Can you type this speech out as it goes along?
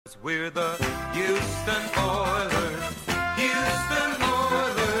We're the Houston Oilers. Houston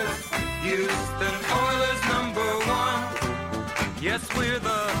Oilers. Houston Oilers #1. Yes, we're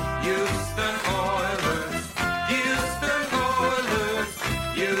the Houston Oilers. Houston Oilers.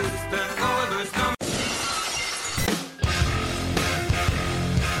 Houston Oilers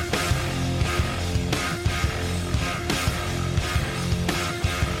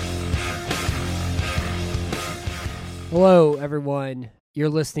Hello, everyone. You're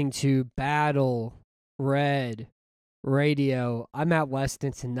listening to Battle Red Radio. I'm Matt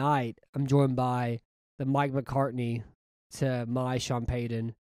Weston. Tonight, I'm joined by the Mike McCartney to my Sean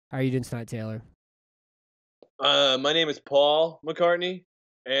Payton. How are you doing tonight, Taylor? My name is Paul McCartney,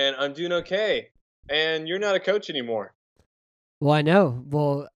 and I'm doing okay. And you're not a coach anymore. Well, I know.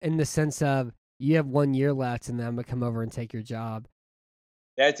 Well, in the sense of you have 1 year left, and then I'm going to come over and take your job.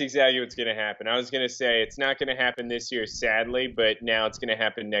 That's exactly what's going to happen. I was going to say it's not going to happen this year, sadly, but now it's going to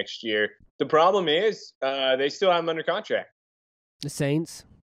happen next year. The problem is they still have him under contract. The Saints?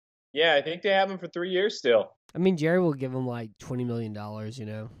 Yeah, I think they have him for 3 years still. I mean, Jerry will give him like $20 million, you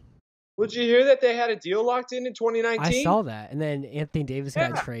know. Did you hear that they had a deal locked in 2019? I saw that. And then Anthony Davis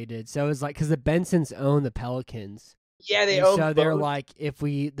got traded. So it was like, because the Bensons own the Pelicans. Yeah, they and own so they're both. like, if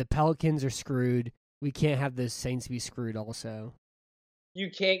the Pelicans are screwed, we can't have the Saints be screwed also. You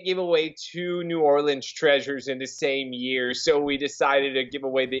can't give away two New Orleans treasures in the same year, so we decided to give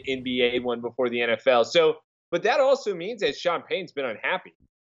away the NBA one before the NFL. So, but that also means that Sean Payton's been unhappy.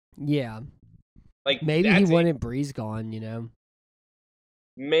 Yeah. Like maybe he wanted Breeze gone, you know.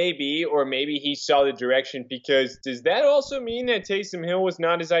 Maybe, or maybe he saw the direction, because does that also mean that Taysom Hill was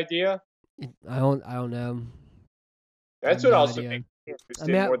not his idea? I don't know. That's what also makes me interested.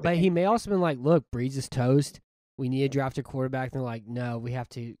 I mean, but he may also been like, look, Breeze is toast. We need to draft a quarterback. And they're like, no, we have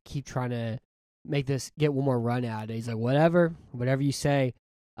to keep trying to get one more run at it. He's like, whatever you say.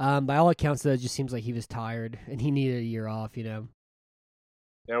 By all accounts, though, it just seems like he was tired and he needed a year off, you know.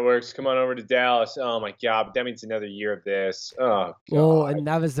 That works. Come on over to Dallas. Oh, my God. But that means another year of this. Oh, God. Well, and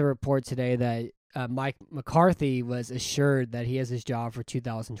that was the report today that Mike McCarthy was assured that he has his job for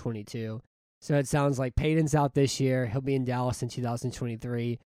 2022. So it sounds like Payton's out this year. He'll be in Dallas in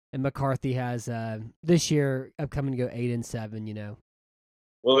 2023. And McCarthy has this year upcoming to go 8-7, you know.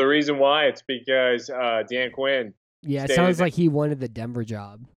 Well, the reason why, it's because Dan Quinn. Yeah, it sounds like he wanted the Denver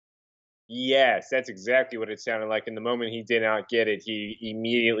job. Yes, that's exactly what it sounded like. And the moment he did not get it, he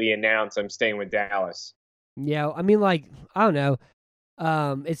immediately announced, I'm staying with Dallas. Yeah, I mean, like, I don't know.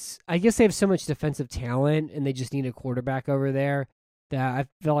 I guess they have so much defensive talent, and they just need a quarterback over there that I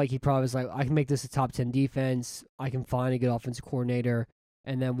feel like he probably was like, I can make this a top 10 defense. I can find a good offensive coordinator.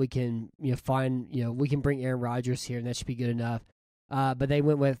 And then we can, we can bring Aaron Rodgers here, and that should be good enough. But they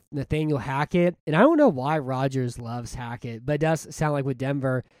went with Nathaniel Hackett, and I don't know why Rodgers loves Hackett, but it does sound like with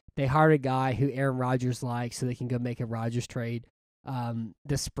Denver, they hired a guy who Aaron Rodgers likes, so they can go make a Rodgers trade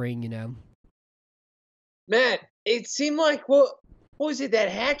this spring, you know. Matt, it seemed like, what was it, that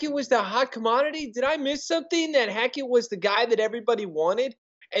Hackett was the hot commodity? Did I miss something? That Hackett was the guy that everybody wanted?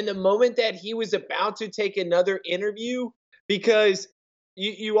 And the moment that he was about to take another interview, because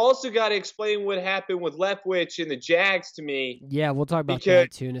you also got to explain what happened with Leftwich and the Jags to me. Yeah, we'll talk about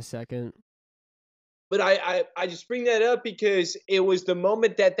that too in a second. But I just bring that up because it was the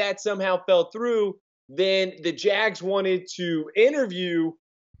moment that somehow fell through. Then the Jags wanted to interview,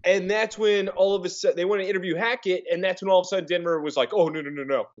 and that's when all of a sudden they wanted to interview Hackett, and that's when all of a sudden Denver was like, oh,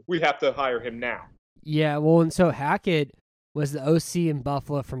 no. We have to hire him now. Yeah, well, and so Hackett was the OC in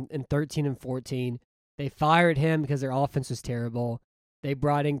Buffalo in 13 and 14. They fired him because their offense was terrible. They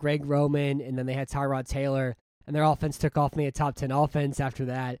brought in Greg Roman, and then they had Tyrod Taylor, and their offense took off, and they had top 10 offense after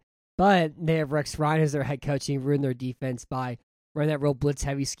that. But they have Rex Ryan as their head coach, and he ruined their defense by running that real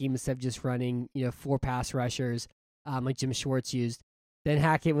blitz-heavy scheme instead of just running, 4 pass rushers like Jim Schwartz used. Then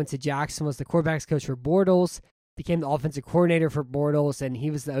Hackett went to Jackson, was the quarterback's coach for Bortles, became the offensive coordinator for Bortles, and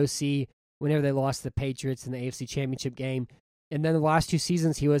he was the OC whenever they lost to the Patriots in the AFC Championship game. And then the last 2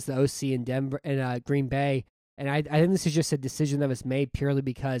 seasons, he was the OC in Denver and Green Bay. And I think this is just a decision that was made purely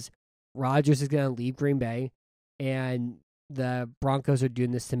because Rodgers is going to leave Green Bay, and the Broncos are doing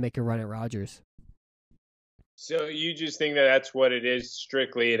this to make a run at Rodgers. So you just think that that's what it is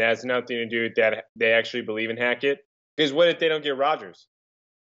strictly? It has nothing to do with that they actually believe in Hackett? Because what if they don't get Rodgers?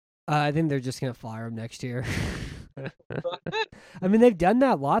 I think they're just going to fire him next year. I mean, they've done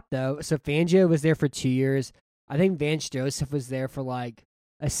that a lot, though. So Fangio was there for 2 years. I think Vance Joseph was there for like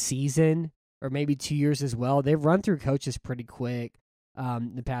a season or maybe 2 years as well. They've run through coaches pretty quick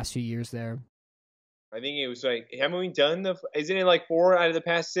the past few years there. I think it was like, haven't we done isn't it like 4 out of the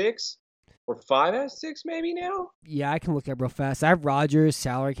past 6? or 5 out of 6 maybe now. Yeah, I can look up real fast. I have Rodgers'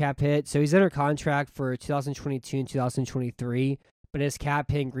 salary cap hit. So he's under contract for 2022 and 2023, but his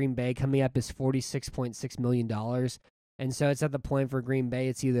cap hit in Green Bay coming up is $46.6 million. And so it's at the point for Green Bay,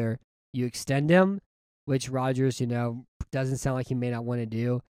 it's either you extend him, which Rodgers, doesn't sound like he may not want to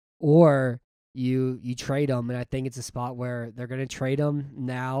do, or you trade him. And I think it's a spot where they're going to trade him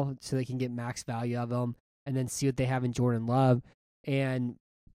now so they can get max value of him and then see what they have in Jordan Love. And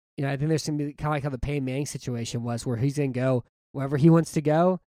I think there's going to be kind of like how the Peyton Manning situation was, where he's going to go wherever he wants to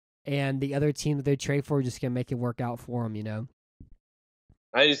go, and the other team that they trade for is just going to make it work out for him,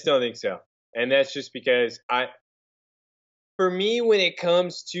 I just don't think so. And that's just because for me, when it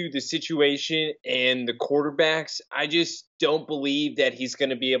comes to the situation and the quarterbacks, I just don't believe that he's going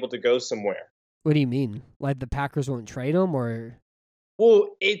to be able to go somewhere. What do you mean? Like the Packers won't trade him, or? Well,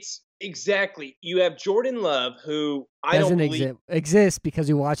 it's exactly. You have Jordan Love, who I don't believe exists because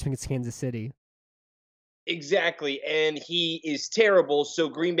we watched him against Kansas City. Exactly, and he is terrible, so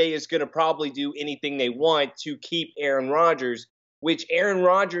Green Bay is going to probably do anything they want to keep Aaron Rodgers, which Aaron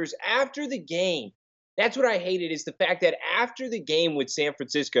Rodgers, after the game, that's what I hated, is the fact that after the game with San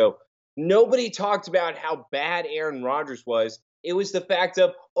Francisco, nobody talked about how bad Aaron Rodgers was. It was the fact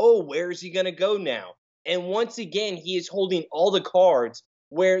of, where is he going to go now? And once again, he is holding all the cards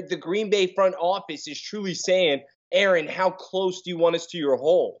where the Green Bay front office is truly saying, Aaron, how close do you want us to your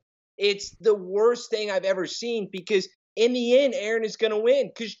hole? It's the worst thing I've ever seen, because in the end, Aaron is going to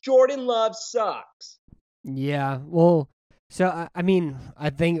win because Jordan Love sucks. Yeah, well, so, I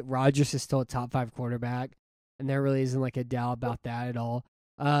think Rodgers is still a top 5 quarterback, and there really isn't like a doubt about that at all.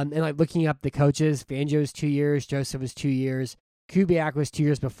 And like looking up the coaches, Fangio's 2 years, Joseph was 2 years, Kubiak was 2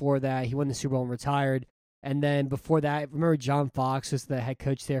 years before that. He won the Super Bowl and retired. And then before that, remember John Fox was the head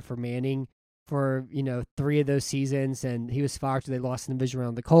coach there for Manning for, 3 of those seasons, and he was fired after they lost in the division round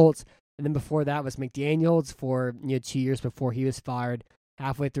of the Colts. And then before that was McDaniels for 2 years before he was fired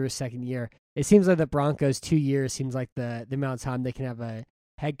halfway through his second year. It seems like the Broncos 2 years seems like the amount of time they can have a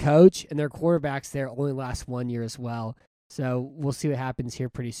head coach, and their quarterbacks there only last 1 year as well. So we'll see what happens here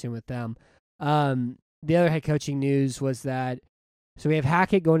pretty soon with them. The other head coaching news was that, so we have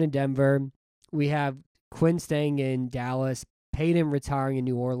Hackett going to Denver. We have Quinn staying in Dallas, Peyton retiring in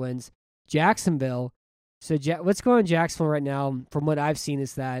New Orleans, Jacksonville. So what's going on in Jacksonville right now, from what I've seen,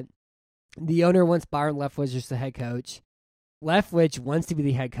 is that the owner wants Byron Leftwich as the head coach. Leftwich wants to be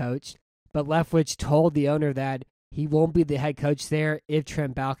the head coach, but Leftwich told the owner that he won't be the head coach there if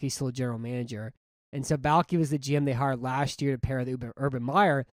Trent Baalke's still a general manager. And so Baalke was the GM they hired last year to pair with Urban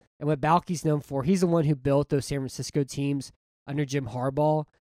Meyer. And what Baalke's known for, he's the one who built those San Francisco teams under Jim Harbaugh.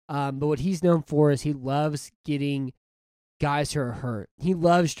 But what he's known for is he loves getting guys who are hurt. He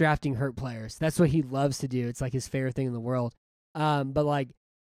loves drafting hurt players. That's what he loves to do. It's like his favorite thing in the world. But like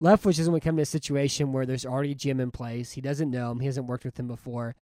Leftwich doesn't want to come to a situation where there's already a GM in place. He doesn't know him. He hasn't worked with him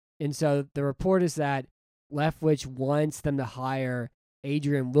before. And so the report is that Leftwich wants them to hire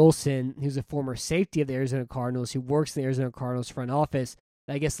Adrian Wilson, who's a former safety of the Arizona Cardinals, who works in the Arizona Cardinals front office.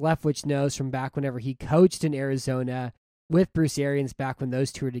 I guess Leftwich knows from back whenever he coached in Arizona with Bruce Arians back when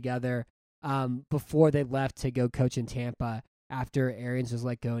those two were together, before they left to go coach in Tampa after Arians was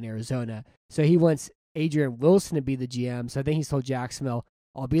let go in Arizona. So he wants Adrian Wilson to be the GM. So I think he's told Jacksonville,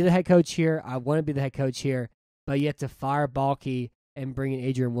 I'll be the head coach here. I want to be the head coach here, but you have to fire Baalke and bring in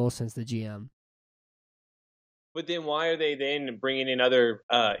Adrian Wilson as the GM. But then why are they then bringing in other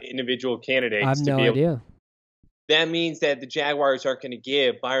individual candidates? I have no idea. That means that the Jaguars aren't going to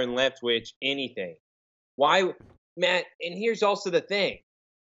give Byron Leftwich anything. Why, Matt? And here's also the thing: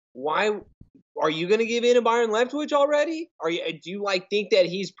 why are you going to give in to Byron Leftwich already? Do you think that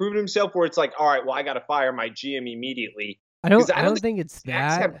he's proven himself where it's like, all right, well, I got to fire my GM immediately? I don't think it's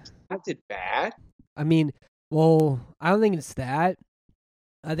that. That's it bad. I mean, well, I don't think it's that.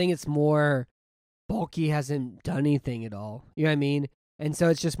 I think it's more Baalke hasn't done anything at all. You know what I mean? And so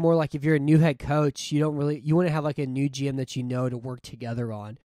it's just more like if you're a new head coach, you want to have like a new GM that you know to work together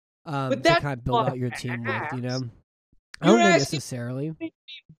on, to kind of build out your team with, I don't think necessarily.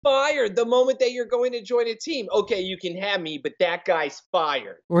 Fired the moment that you're going to join a team. Okay, you can have me, but that guy's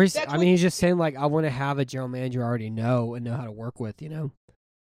fired. Or he's just saying like, I want to have a general manager I already know and know how to work with,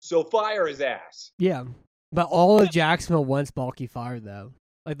 So fire his ass. Yeah. But all of Jacksonville wants Baalke fired though.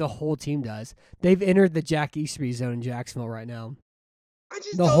 Like the whole team does. They've entered the Jack Easterby zone in Jacksonville right now.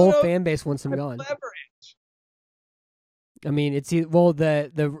 The whole fan base wants him gone. Leverage. I mean,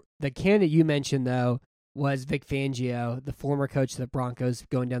 the candidate you mentioned though was Vic Fangio, the former coach of the Broncos,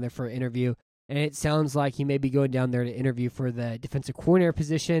 going down there for an interview, and it sounds like he may be going down there to interview for the defensive coordinator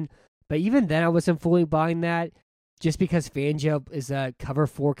position. But even then, I wasn't fully buying that. just because Fangio is a cover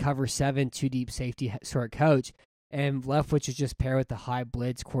 4, cover 7, 2 deep safety sort of coach, and Leftwich is just paired with the high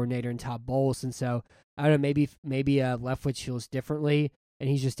blitz coordinator and Todd Bowles. And so, I don't know, maybe Leftwich feels differently, and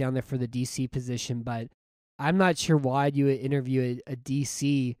he's just down there for the DC position. But I'm not sure why you would interview a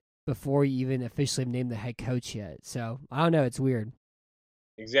DC before you even officially have named the head coach yet. So, I don't know. It's weird.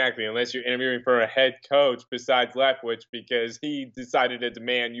 Exactly, unless you're interviewing for a head coach besides Leftwich because he decided to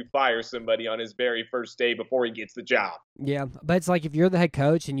demand you fire somebody on his very first day before he gets the job. Yeah, but it's like if you're the head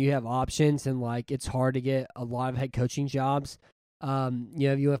coach and you have options and like it's hard to get a lot of head coaching jobs, you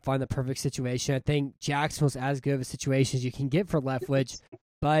know, you want to find the perfect situation. I think Jacksonville's as good of a situation as you can get for Leftwich,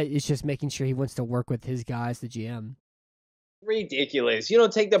 but it's just making sure he wants to work with his guys, the GM. Ridiculous. You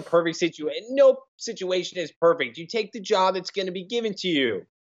don't take the perfect situation. No situation is perfect. You take the job that's going to be given to you.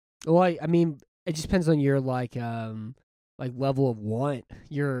 Well, I mean, it just depends on your like level of want,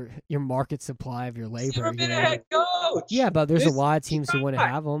 your market supply of your labor. He's never you been know? a head coach. Yeah, but there's This a lot of teams who want to guy.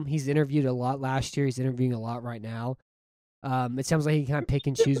 have him. He's interviewed a lot last year. He's interviewing a lot right now. It sounds like he can kind of pick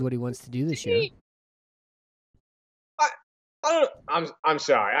and choose what he wants to do this year. I don't. I'm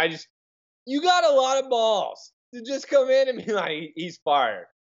sorry. You got a lot of balls to just come in and be like, he's fired.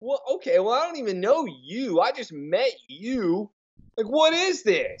 Well, okay. Well, I don't even know you. I just met you. Like, what is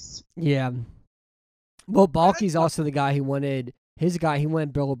this? Yeah. Well, Balky's also the guy who wanted He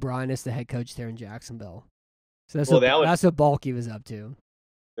wanted Bill O'Brien as the head coach there in Jacksonville. So that's that's what Balky was up to.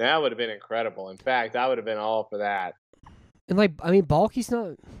 That would have been incredible. In fact, I would have been all for that. And like, I mean, Balky's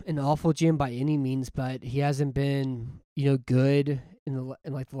not an awful GM by any means, but he hasn't been, good in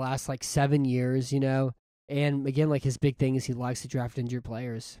the last 7 years, And again, his big thing is he likes to draft injured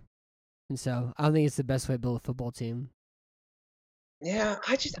players, and so I don't think it's the best way to build a football team. Yeah,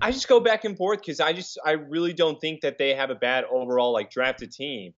 I just go back and forth because I really don't think that they have a bad overall drafted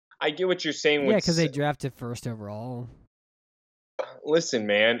team. I get what you're saying. Yeah, because they drafted first overall. Listen,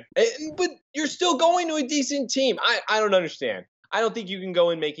 man, but you're still going to a decent team. I don't understand. I don't think you can go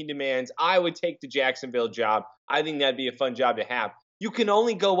in making demands. I would take the Jacksonville job. I think that'd be a fun job to have. You can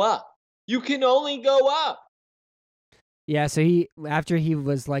only go up. You can only go up. Yeah, so after he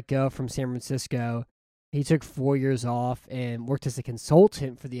was let go from San Francisco, he took 4 years off and worked as a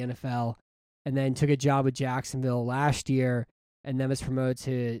consultant for the NFL, and then took a job with Jacksonville last year, and then was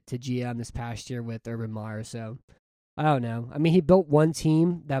promoted to GM this past year with Urban Meyer. So I don't know. I mean, he built one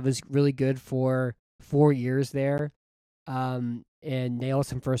team that was really good for 4 years there, and nailed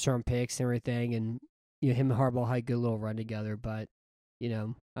some first-round picks and everything, and him and Harbaugh had a good little run together. But I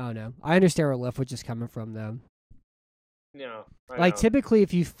don't know. I understand where Leftwich is coming from, though. No, typically,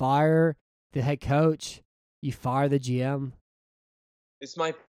 if you fire the head coach, you fire the GM. It's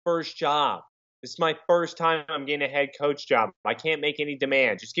my first job. This is my first time I'm getting a head coach job. I can't make any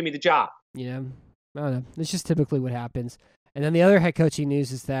demands. Just give me the job. I don't know. It's just typically what happens. And then the other head coaching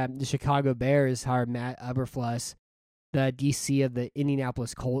news is that the Chicago Bears hired Matt Eberflus, the DC of the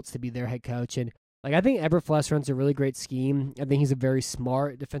Indianapolis Colts, to be their head coach. And I think Eberflus runs a really great scheme. I think he's a very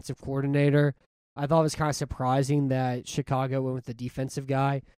smart defensive coordinator. I thought it was kind of surprising that Chicago went with the defensive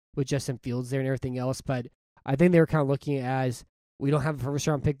guy with Justin Fields there and everything else. But I think they were kind of looking at it as, we don't have a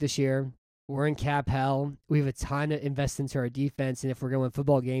first-round pick this year. We're in cap hell. We have a ton to invest into our defense. And if we're going to win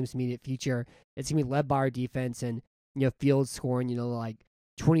football games immediate future, it's going to be led by our defense and, Fields scoring,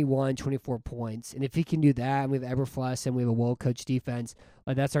 21, 24 points. And if he can do that, and we have Eberflus and we have a well-coached defense,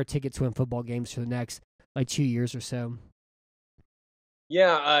 that's our ticket to win football games for the next 2 years or so.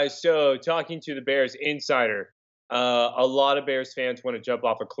 Yeah, so talking to the Bears insider, a lot of Bears fans want to jump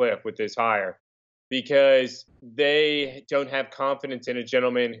off a cliff with this hire because they don't have confidence in a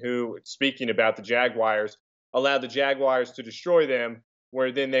gentleman who, speaking about the Jaguars, allowed the Jaguars to destroy them,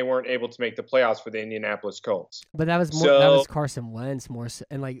 where then they weren't able to make the playoffs for the Indianapolis Colts. But that was that was Carson Wentz more so,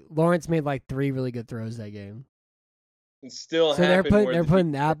 and Lawrence made 3 really good throws that game. It still so they're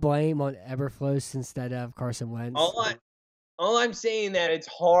putting that blame on Eberflus instead of Carson Wentz. All I'm saying that it's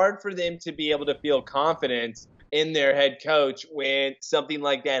hard for them to be able to feel confidence in their head coach when something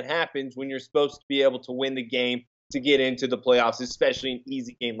like that happens, when you're supposed to be able to win the game to get into the playoffs, especially an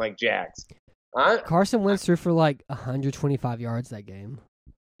easy game like Jags. Carson Wentz threw for 125 yards that game.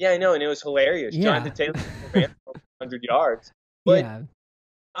 Yeah, I know, and it was hilarious. Yeah. Jonathan Taylor ran 100 yards. But yeah.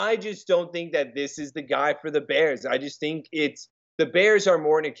 I just don't think that this is the guy for the Bears. I just think the Bears are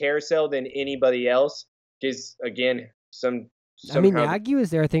more in a carousel than anybody else because, again, Nagy was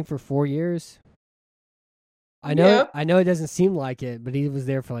there, I think, for 4 years. I know it doesn't seem like it, but he was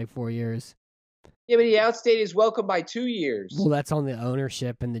there for 4 years. Yeah, but he outstayed his welcome by 2 years. Well, that's on the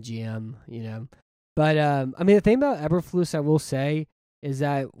ownership and the GM, But, the thing about Eberflus, I will say, is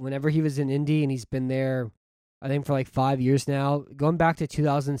that whenever he was in Indy and he's been there, I think, for like 5 years now. Going back to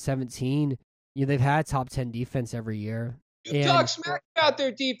 2017, they've had top 10 defense every year. You talk smack about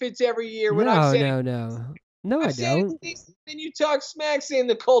their defense every year. When No, I don't. Then you talk smack saying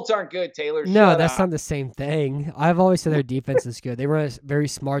the Colts aren't good, Taylor. No, that's not the same thing. I've always said their defense is good. They run a very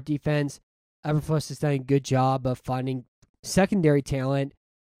smart defense. Eberflus has done a good job of finding secondary talent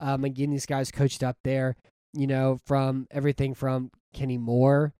and getting these guys coached up there, from everything from Kenny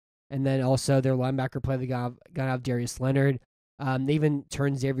Moore, and then also their linebacker play, they got out of Darius Leonard. They even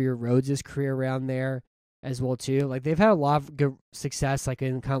turned Xavier Rhodes' career around there as well, too. Like, they've had a lot of good success, like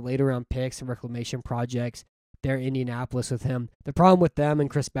in kind of later round picks and reclamation projects there in Indianapolis with him. The problem with them and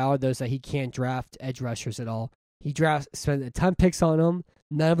Chris Ballard, though, is that he can't draft edge rushers at all. He spent a ton of picks on them.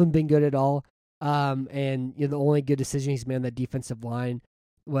 None of them been good at all. And the only good decision he's made on the defensive line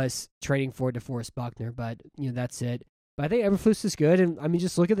was trading for DeForest Buckner. But, that's it. But I think Eberflus is good. And, I mean,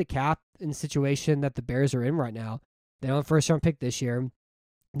 just look at the cap and situation that the Bears are in right now. They don't have a first-round pick this year.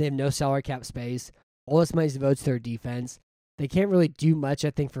 They have no salary cap space. All this money is devoted to their defense. They can't really do much,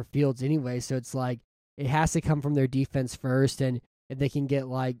 I think, for Fields anyway. So it's like, it has to come from their defense first, and if they can get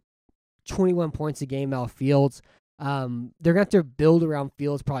like 21 points a game out of Fields, they're going to have to build around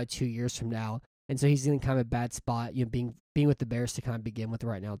Fields probably 2 years from now. And so he's in kind of a bad spot, being with the Bears to kind of begin with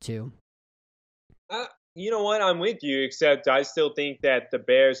right now too. You know what? I'm with you, except I still think that the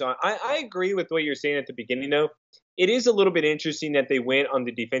Bears I agree with what you're saying at the beginning, though. It is a little bit interesting that they went on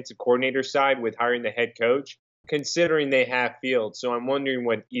the defensive coordinator side with hiring the head coach, considering they have Fields. So I'm wondering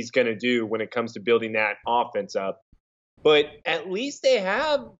what he's going to do when it comes to building that offense up. But at least they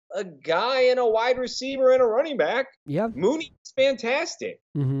have a guy and a wide receiver and a running back. Yeah. Mooney's fantastic.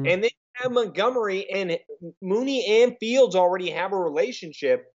 Mm-hmm. And they have Montgomery, and Mooney and Fields already have a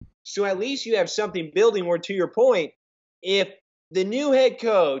relationship. So at least you have something building where, to your point, if the new head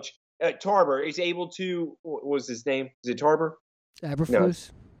coach, Tarver, is able to – what was his name? Is it Tarver?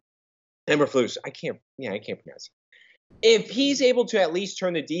 Eberflus. No. Eberflus. I can't pronounce it. If he's able to at least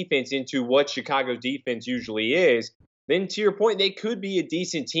turn the defense into what Chicago's defense usually is, then to your point, they could be a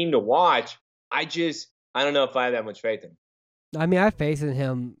decent team to watch. I don't know if I have that much faith in him. I mean, I have faith in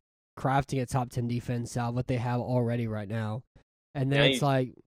him crafting a top 10 defense out of what they have already right now. And then it's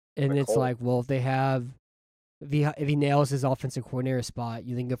like, well, if they have, if he nails his offensive coordinator spot,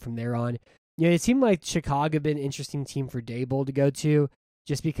 you can go from there on. It seemed like Chicago had been an interesting team for Dable to go to,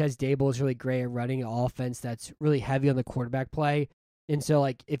 just because Dable is really great at running an offense that's really heavy on the quarterback play. And so,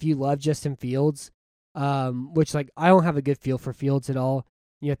 like, if you love Justin Fields, which, like, I don't have a good feel for Fields at all,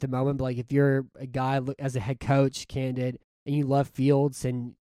 at the moment, but, like, if you're a guy as a head coach candidate and you love Fields,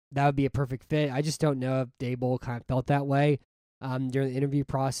 and that would be a perfect fit. I just don't know if Dable kind of felt that way during the interview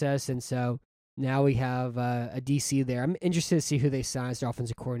process. And so now we have a DC there. I'm interested to see who they sign as their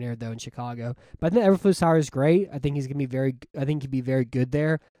offensive coordinator, though, in Chicago. But I think Eberflus hire is great. I think he's going to be he'd be very good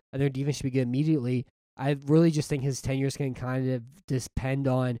there. I think their defense should be good immediately. I really just think his tenure is going to kind of depend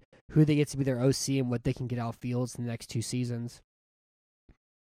on who they get to be their OC and what they can get out of Fields in the next 2 seasons.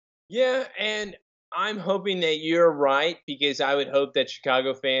 Yeah, and I'm hoping that you're right, because I would hope that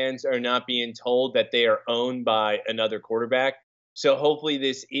Chicago fans are not being told that they are owned by another quarterback. So hopefully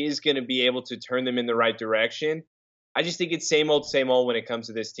this is going to be able to turn them in the right direction. I just think it's same old when it comes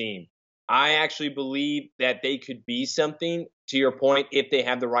to this team. I actually believe that they could be something, to your point, if they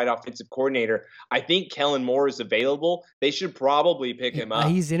have the right offensive coordinator. I think Kellen Moore is available. They should probably pick him up.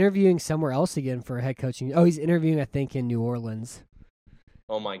 He's interviewing somewhere else again for head coaching. Oh, he's interviewing, I think, in New Orleans.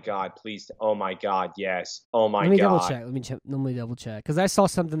 Oh, my God, please. Oh, my God, yes. Oh, my God. Let me double check. Because I saw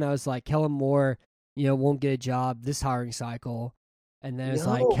something that was like, Kellen Moore, won't get a job this hiring cycle. And then it's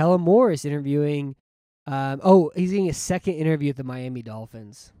like, Kellen Moore is interviewing. He's getting a second interview with the Miami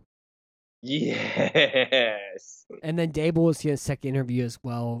Dolphins. Yes. And then Dable is getting a second interview as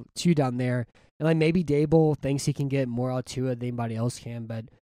well, too, down there. And like maybe Dable thinks he can get more out to it than anybody else can, but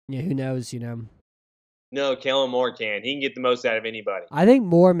who knows, No, Kellen Moore can. He can get the most out of anybody. I think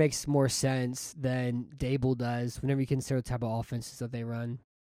Moore makes more sense than Dable does whenever you consider the type of offenses that they run.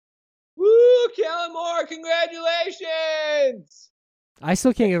 Woo, Kellen Moore, congratulations! I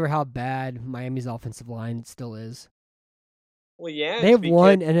still can't get over how bad Miami's offensive line still is. Well, yeah. They have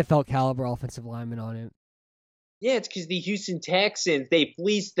one NFL caliber offensive lineman on it. Yeah, it's because the Houston Texans, they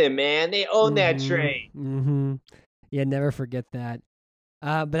fleeced them, man. They own that train. Mm-hmm. Yeah, never forget that.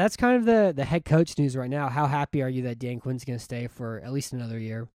 But that's kind of the head coach news right now. How happy are you that Dan Quinn's going to stay for at least another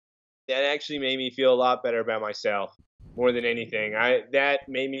year? That actually made me feel a lot better about myself, more than anything. That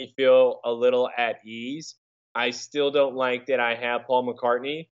made me feel a little at ease. I still don't like that I have Paul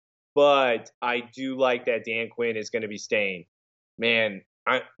McCartney, but I do like that Dan Quinn is going to be staying. Man,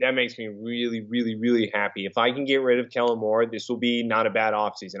 That makes me really, really, really happy. If I can get rid of Kellen Moore, this will be not a bad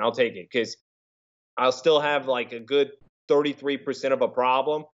offseason. I'll take it because I'll still have like a good 33% of a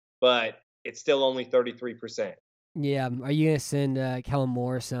problem, but it's still only 33%. Yeah, are you gonna send Kellen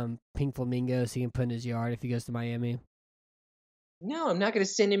Moore some pink flamingos he can put in his yard if he goes to Miami? No, I'm not going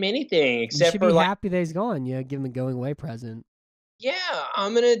to send him anything You except should for be like, happy that he's gone. Yeah, give him a going away present. yeah,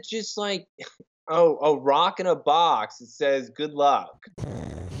 I'm going to just like, a rock in a box that says good luck.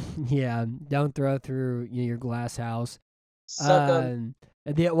 Yeah, don't throw through your glass house. Suck on.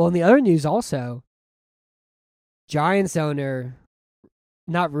 In the other news also, Giants owner,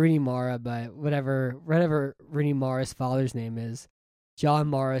 not Rooney Mara, but whatever Rooney Mara's father's name is, John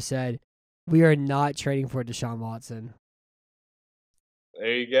Mara said, "We are not trading for Deshaun Watson."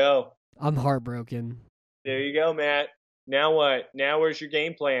 There you go. I'm heartbroken. There you go, Matt. Now what? Now where's your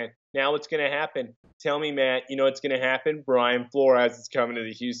game plan? Now what's going to happen? Tell me, Matt, you know what's going to happen? Brian Flores is coming to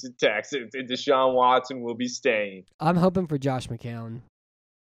the Houston Texans, and Deshaun Watson will be staying. I'm hoping for Josh McCown.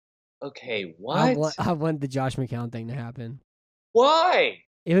 Okay, I what? want the Josh McCown thing to happen. Why?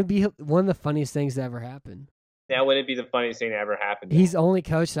 It would be one of the funniest things to ever happen. That wouldn't be the funniest thing that ever happened. He's only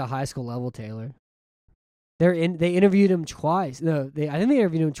coached at a high school level, Taylor. They interviewed him twice. No, I think they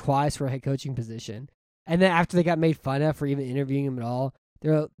interviewed him twice for a head coaching position. And then after they got made fun of for even interviewing him at all,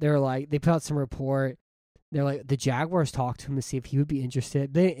 they're like, they put out some report. They're like, the Jaguars talked to him to see if he would be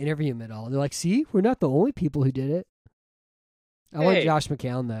interested. They didn't interview him at all. They're like, see, we're not the only people who did it. I want Josh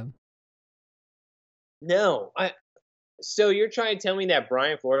McCown though. No, so you're trying to tell me that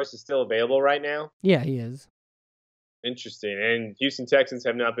Brian Flores is still available right now? Yeah, he is. Interesting. And Houston Texans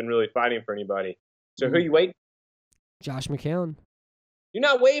have not been really fighting for anybody. So who are you waiting? Josh McCown. You're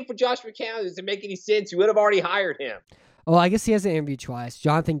not waiting for Josh McCown. Does it make any sense? You would have already hired him. Oh, I guess he has an interview twice.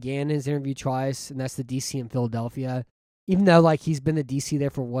 Jonathan Gannon has interviewed twice, and that's the DC in Philadelphia. Even though he's been the DC there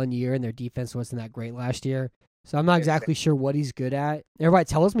for 1 year, and their defense wasn't that great last year, so I'm not exactly sure what he's good at. Everybody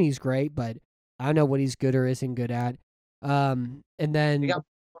tells me he's great, but I don't know what he's good or isn't good at. And then they got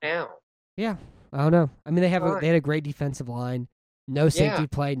now. Yeah, I don't know. I mean, they had a great defensive line, no safety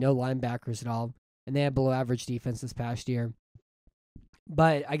play, no linebackers at all, and they had below average defense this past year.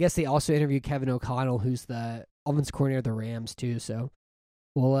 But I guess they also interviewed Kevin O'Connell, who's the offensive coordinator of the Rams too. So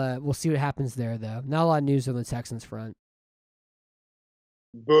we'll see what happens there, though. Not a lot of news on the Texans front.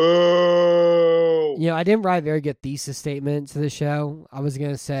 Boo! I didn't write a very good thesis statement to the show. I was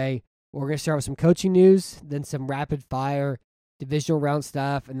gonna say we're gonna start with some coaching news, then some rapid fire divisional round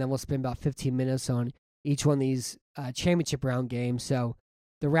stuff, and then we'll spend about 15 minutes on each one of these championship round games. So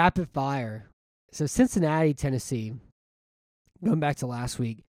the rapid fire. So Cincinnati, Tennessee. Going back to last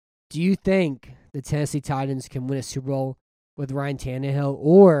week, do you think the Tennessee Titans can win a Super Bowl with Ryan Tannehill,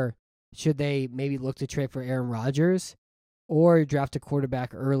 or should they maybe look to trade for Aaron Rodgers or draft a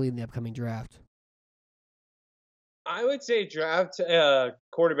quarterback early in the upcoming draft? I would say draft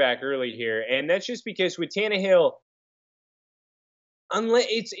quarterback early here, and that's just because with Tannehill,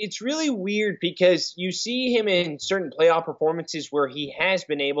 it's really weird because you see him in certain playoff performances where he has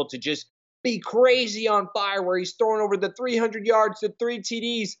been able to just be crazy on fire, where he's throwing over the 300 yards to 3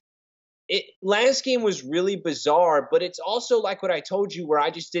 TDs. Last game was really bizarre, but it's also like what I told you, where I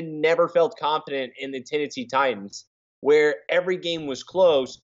just never felt confident in the Tennessee Titans, where every game was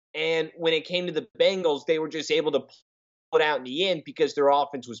close. And when it came to the Bengals, they were just able to pull it out in the end because their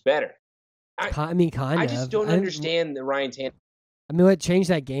offense was better. I just don't understand the Ryan Tannehill. I mean, what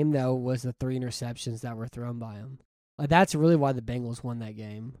changed that game, though, was the 3 interceptions that were thrown by him. That's really why the Bengals won that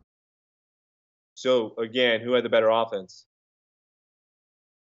game. So, again, who had the better offense?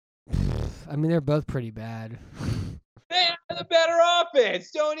 I mean, they're both pretty bad. They had the better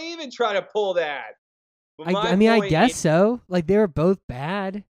offense. Don't even try to pull that. I guess so. They were both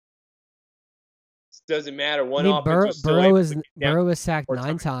bad. Doesn't matter. Offense Burrow was sacked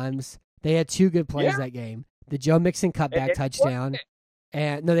 9 times. They had 2 good plays that game. The Joe Mixon cutback touchdown.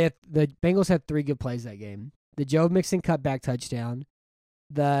 And no, the Bengals had 3 good plays that game. The Joe Mixon cutback touchdown.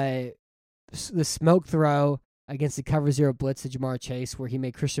 The smoke throw against the cover 0 blitz to Jamar Chase, where he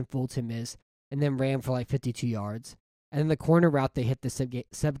made Christian Fulton miss and then ran for 52 yards. And then the corner route, they hit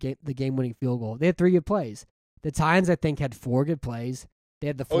the game-winning field goal. They had 3 good plays. The Titans, I think, had 4 good plays. They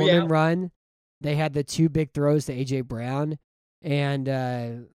had the Foreman run. They had the 2 big throws to A.J. Brown. And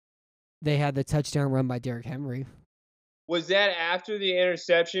they had the touchdown run by Derrick Henry. Was that after the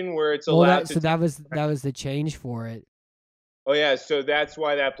interception where it's allowed to... So that was the change for it. Oh, yeah, so that's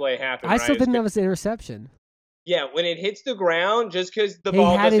why that play happened. I still think that was the interception. Yeah, when it hits the ground, just because the He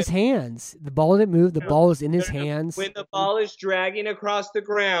ball had his doesn't hands. The ball didn't move. The ball was in his No, no, no. hands. When the ball is dragging across the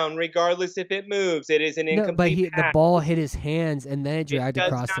ground, regardless if it moves, it is an No, but incomplete the pass. ball hit his hands and then it It dragged does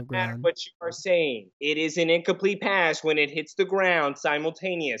across the not matter ground. what you are saying. It is an incomplete pass when it hits the ground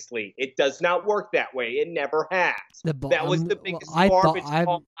simultaneously. It does not work that way. It never has. The ball. That was the biggest I garbage thought.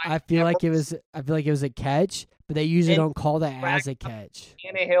 call I I've feel like ever it was. I feel like it was a catch, but they usually And don't call that as a dragged up catch.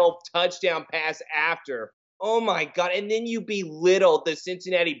 Tannehill touchdown pass after. Oh my God! And then you belittled the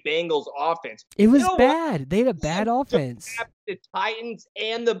Cincinnati Bengals offense. It was know what? bad. They had a bad You offense. The Titans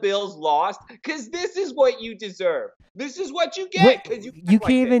and the Bills lost because this is what you deserve. This is what you get because you You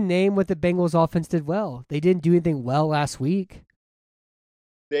can't even name what the Bengals offense did well. They didn't do anything well last week.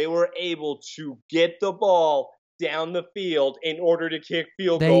 They were able to get the ball down the field in order to kick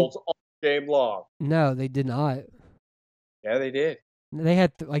field They- goals all game long. No, they did not. Yeah, they did. They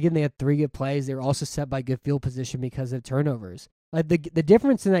had they had 3 good plays. They were also set by good field position because of turnovers. Like the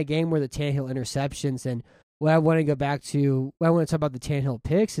difference in that game were the Tannehill interceptions. And what I want to go back to, what I want to talk about the Tannehill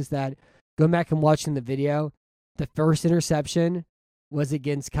picks is that going back and watching the video, the first interception was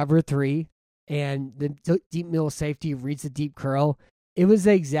against cover 3, and the deep middle safety reads the deep curl. It was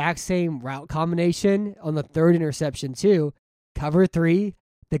the exact same route combination on the third interception too. Cover 3,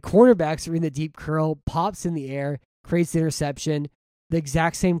 the cornerbacks are in the deep curl, pops in the air, creates the interception. The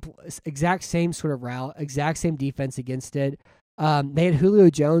exact same sort of route, exact same defense against it. They had Julio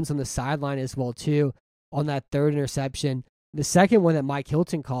Jones on the sideline as well too on that third interception. The second one that Mike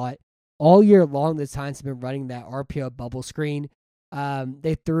Hilton caught, all year long the Titans have been running that RPO bubble screen.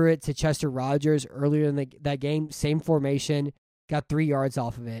 They threw it to Chester Rogers earlier in that game, same formation, got 3 yards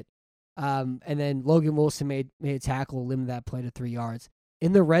off of it. And then Logan Wilson made a tackle, limited that play to 3 yards.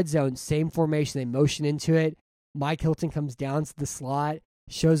 In the red zone, same formation, they motion into it. Mike Hilton comes down to the slot,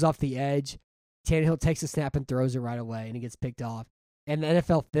 shows off the edge. Tannehill takes a snap and throws it right away, and it gets picked off. And the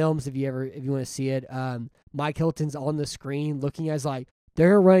NFL films, if you want to see it, Mike Hilton's on the screen looking as like,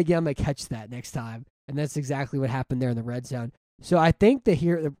 they're going to run again, I'm going to catch that next time. And that's exactly what happened there in the red zone. So I think that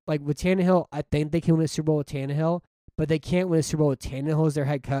here, like with Tannehill, I think they can win a Super Bowl with Tannehill, but they can't win a Super Bowl with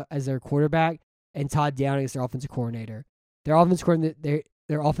Tannehill as their quarterback and Todd Downing as their offensive coordinator. Their offensive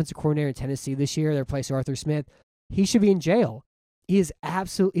coordinator in Tennessee this year, their replaced Arthur Smith, he should be in jail. He's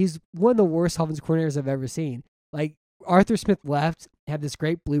one of the worst offensive coordinators I've ever seen. Like, Arthur Smith left, had this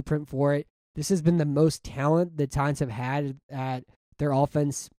great blueprint for it. This has been the most talent the Titans have had at their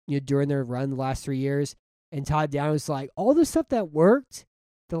offense, during their run the last 3 years. And Todd Downing was like, all the stuff that worked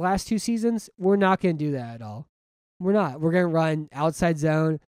the last 2 seasons, we're not going to do that at all. We're not. We're going to run outside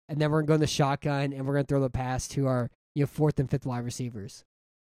zone, and then we're going to go in the shotgun, and we're going to throw the pass to our 4th and 5th wide receivers.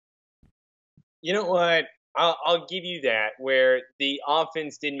 You know what? I'll give you that, where the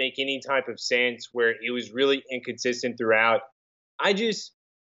offense didn't make any type of sense, where it was really inconsistent throughout. I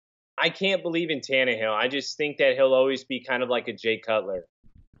can't believe in Tannehill. I just think that he'll always be kind of like a Jay Cutler,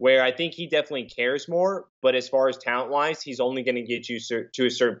 where I think he definitely cares more, but as far as talent-wise, he's only going to get you to a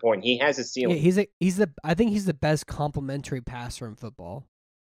certain point. He has a ceiling. Yeah, I think he's the best complementary passer in football.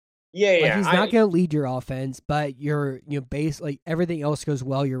 Yeah. He's not going to lead your offense, but everything else goes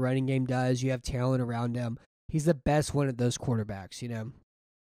well. Your running game does. You have talent around him. He's the best one of those quarterbacks,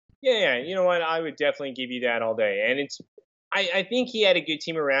 Yeah. You know what? I would definitely give you that all day. And I think he had a good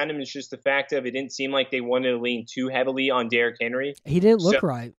team around him. It's just the fact of it didn't seem like they wanted to lean too heavily on Derrick Henry. He didn't look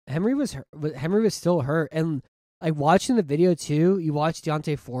right. Henry was still hurt. And like watching the video too, you watch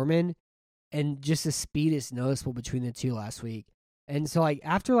Deontay Foreman, and just the speed is noticeable between the two last week. And so, like,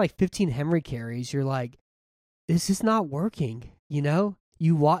 after 15 Henry carries, you're like, this is not working. You're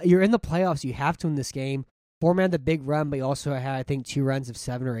in the playoffs. You have to win this game. Foreman had the big run, but he also had, I think, 2 runs of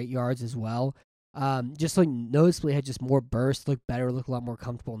 7 or 8 yards as well. Just noticeably had just more burst, looked better, looked a lot more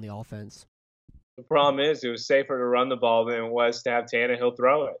comfortable in the offense. The problem is it was safer to run the ball than it was to have Tannehill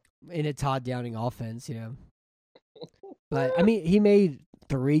throw it. In a Todd Downing offense, But, I mean, he made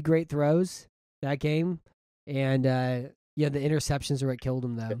 3 great throws that game. And, the interceptions are what killed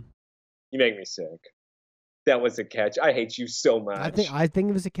him, though. You make me sick. That was a catch. I hate you so much. I think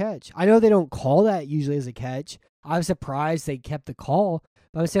it was a catch. I know they don't call that usually as a catch. I was surprised they kept the call.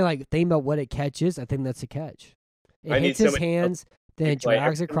 But I'm saying, think about what a catch is. I think that's a catch. It hits his hands, then it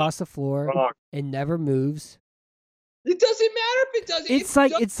drags across the floor, and never moves. It doesn't matter if it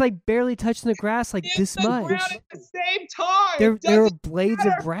doesn't. It's like barely touching the grass, like this much. Ground at the same time. There are blades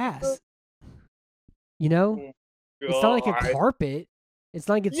of grass. It's not like a carpet. It's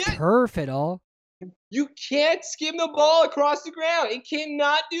not like it's turf at all. You can't skim the ball across the ground. It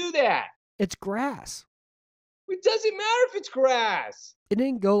cannot do that. It's grass. It doesn't matter if it's grass. It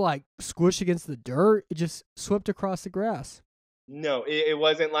didn't go like squish against the dirt. It just swept across the grass. No, it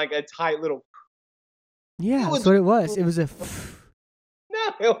wasn't like a tight little. Yeah, It that's was- what it was. It was a.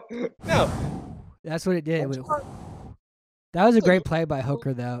 No. That's what it did. It went, that was a great play by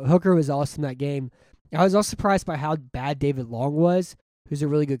Hooker, though. Hooker was awesome that game. I was also surprised by how bad David Long was, who's a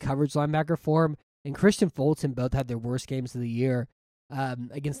really good coverage linebacker for him, and Christian Fulton both had their worst games of the year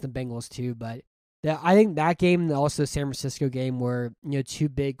against the Bengals too. But I think that game and also the San Francisco game were two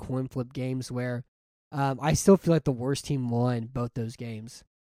big coin flip games where I still feel like the worst team won both those games.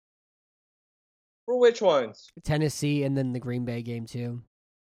 For which ones? Tennessee and then the Green Bay game too.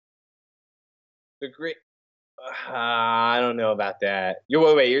 The great. I don't know about that.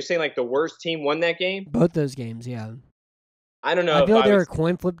 Wait. You're saying like the worst team won that game? Both those games, yeah. I don't know. I feel like there was- were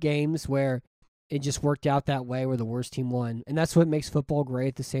coin flip games where it just worked out that way where the worst team won. And that's what makes football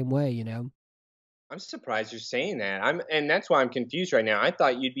great the same way, I'm surprised you're saying that. And that's why I'm confused right now. I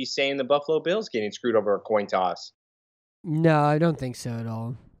thought you'd be saying the Buffalo Bills getting screwed over a coin toss. No, I don't think so at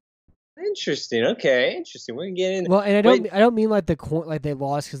all. Interesting. Okay, interesting. We're gonna get in. Well, and I don't mean like they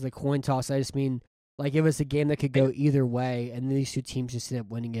lost because of the coin toss. I just mean like it was a game that could go either way, and these two teams just ended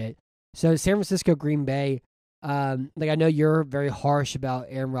up winning it. So San Francisco, Green Bay. Like I know you're very harsh about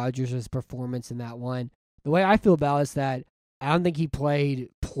Aaron Rodgers' performance in that one. The way I feel about it is that I don't think he played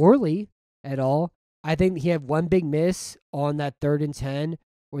poorly at all. I think he had one big miss on that 3rd and 10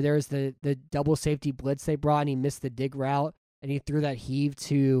 where there was the double safety blitz they brought, and he missed the dig route, and he threw that heave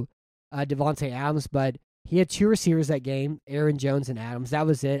to Devontae Adams, but he had two receivers that game, Aaron Jones and Adams. That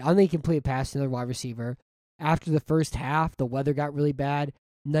was it. I don't think he completed a pass to another wide receiver. After the first half, the weather got really bad.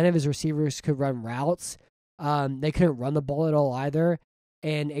 None of his receivers could run routes. They couldn't run the ball at all either.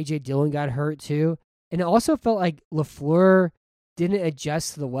 And A.J. Dillon got hurt too. And it also felt like LaFleur didn't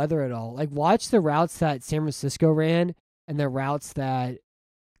adjust to the weather at all. Like, watch the routes that San Francisco ran and the routes that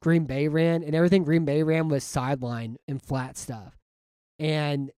Green Bay ran. And everything Green Bay ran was sideline and flat stuff.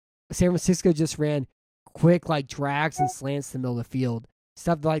 And San Francisco just ran quick, like, drags and slants in the middle of the field.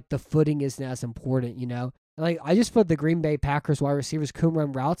 Stuff like the footing isn't as important, Like, I just felt the Green Bay Packers wide receivers couldn't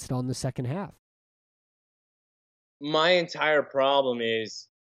run routes at all in the second half. My entire problem is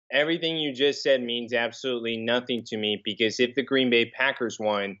everything you just said means absolutely nothing to me, because if the Green Bay Packers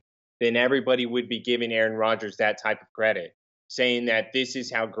won, then everybody would be giving Aaron Rodgers that type of credit, saying that this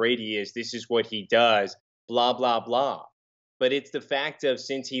is how great he is, this is what he does, blah, blah, blah. But it's the fact of,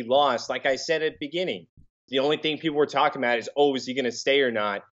 since he lost, like I said at the beginning, the only thing people were talking about is, is he going to stay or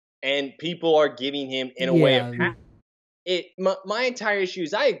not? And people are giving him in a way of my entire issue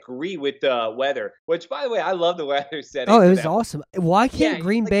is I agree with the weather, which, by the way, I love the weather setting. Oh, it was awesome. Why can't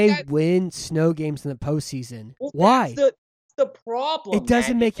Green Bay that, win snow games in the postseason? Well, why? That's the problem. It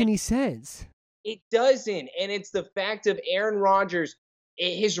doesn't make any sense. It doesn't. And it's the fact of Aaron Rodgers,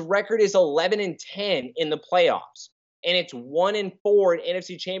 his record is 11-10 in the playoffs. And it's 1-4 in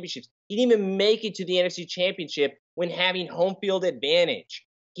NFC championships. He didn't even make it to the NFC championship when having home field advantage.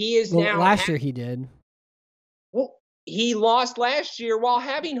 He is now. Last year he did. Well, he lost last year while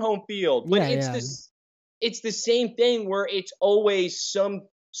having home field. But it's the same thing where it's always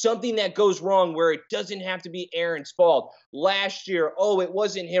something that goes wrong where it doesn't have to be Aaron's fault. Last year, it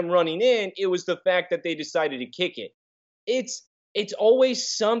wasn't him running in. It was the fact that they decided to kick it. It's always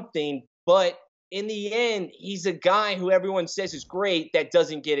something, but in the end, he's a guy who everyone says is great that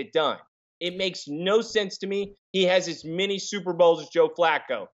doesn't get it done. It makes no sense to me. He has as many Super Bowls as Joe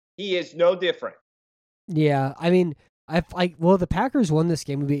Flacco. He is no different. Yeah, I mean, the Packers won this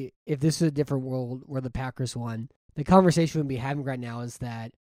game. Would be, if this was a different world where the Packers won, the conversation we'd be having right now is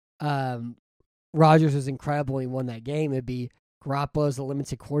that Rodgers was incredible and he won that game. It'd be Garoppolo's a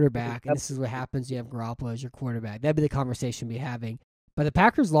limited quarterback, and this is what happens. You have Garoppolo as your quarterback. That'd be the conversation we'd be having. But the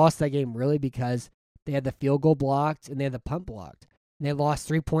Packers lost that game really because they had the field goal blocked and they had the punt blocked. And they lost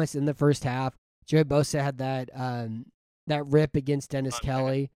 3 points in the first half. Joey Bosa had that rip against Dennis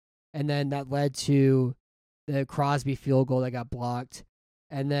Kelly, and then that led to the Crosby field goal that got blocked.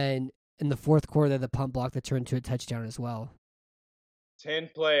 And then in the fourth quarter, they had the punt block that turned into a touchdown as well.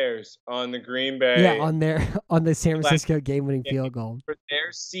 10 players on the Green Bay. Yeah, on the San Francisco game-winning field goal. For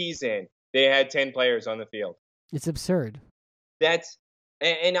their season, they had 10 players on the field. It's absurd.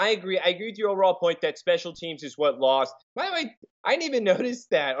 And I agree. I agree with your overall point that special teams is what lost. By the way, I didn't even notice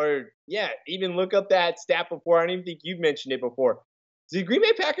that, even look up that stat before. I don't even think you've mentioned it before. Do the Green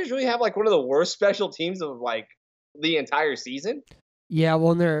Bay Packers really have like one of the worst special teams of like the entire season? Yeah,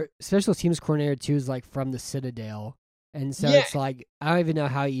 well, their special teams coordinator too is like from the Citadel, and so it's like I don't even know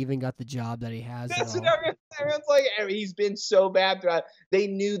how he even got the job that he has. That's what everyone's like. He's been so bad throughout. They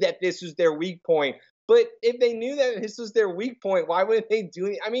knew that this was their weak point. But if they knew that this was their weak point, why wouldn't they do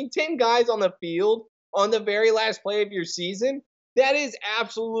it? I mean, 10 guys on the field on the very last play of your season, that is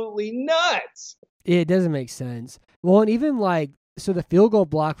absolutely nuts. It doesn't make sense. Well, and even so the field goal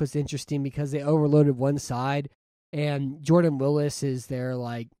block was interesting because they overloaded one side, and Jordan Willis is their,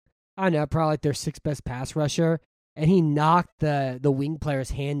 I don't know, probably their sixth best pass rusher, and he knocked the wing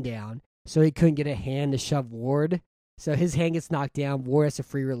player's hand down, so he couldn't get a hand to shove Ward. So his hand gets knocked down. Ward has a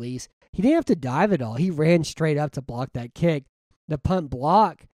free release. He didn't have to dive at all. He ran straight up to block that kick. The punt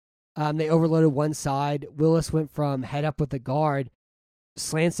block, they overloaded one side. Willis went from head up with the guard,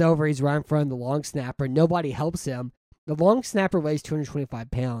 slants over. He's right in front of the long snapper. Nobody helps him. The long snapper weighs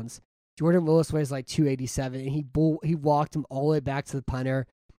 225 pounds. Jordan Willis weighs 287, and he walked him all the way back to the punter.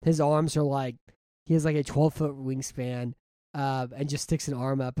 His arms are he has a 12-foot wingspan, and just sticks an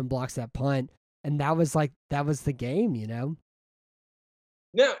arm up and blocks that punt. And that was the game, you know?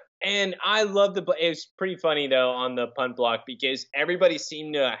 No, and I love it's pretty funny though on the punt block because everybody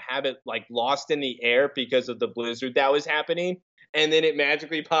seemed to have it lost in the air because of the blizzard that was happening. And then it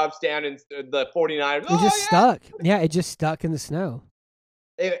magically pops down and the 49ers. It just stuck. Yeah, it just stuck in the snow.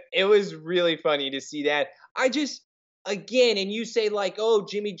 It was really funny to see that. Again, and you say oh,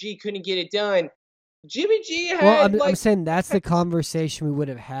 Jimmy G couldn't get it done. Jimmy G had Well, I'm saying that's the conversation we would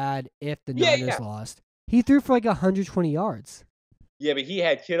have had if the Niners lost. He threw for 120 yards. Yeah, but he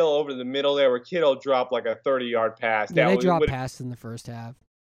had Kittle over the middle there where Kittle dropped a 30-yard pass. Yeah, they dropped passes in the first half.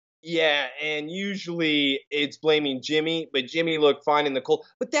 Yeah, and usually it's blaming Jimmy, but Jimmy looked fine in the cold.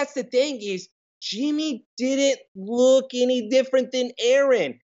 But that's the thing is Jimmy didn't look any different than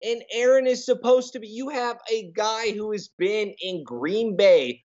Aaron. And Aaron is supposed to be – you have a guy who has been in Green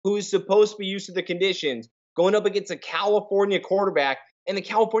Bay who is supposed to be used to the conditions going up against a California quarterback, and the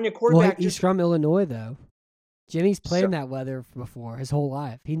California quarterback he's from Illinois, though. Jimmy's played in that weather before his whole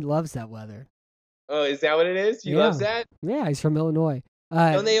life. He loves that weather. Oh, is that what it is? He loves that? Yeah, he's from Illinois.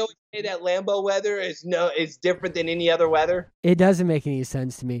 Don't they always say that Lambeau weather is different than any other weather? It doesn't make any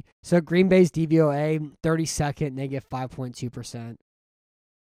sense to me. So Green Bay's DVOA, 32nd, negative 5.2%.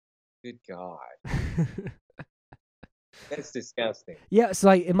 Good God. That's disgusting. Yeah,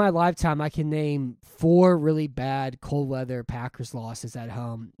 so in my lifetime, I can name 4 really bad cold weather Packers losses at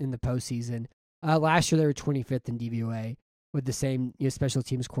home in the postseason. Last year, they were 25th in DVOA with the same special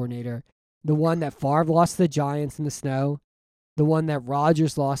teams coordinator. The one that Favre lost to the Giants in the snow. The one that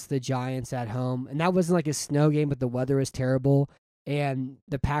Rodgers lost to the Giants at home. And that wasn't a snow game, but the weather was terrible. And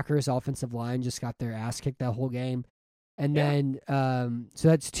the Packers offensive line just got their ass kicked that whole game. And then, so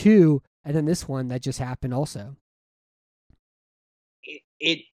that's 2. And then this one that just happened also.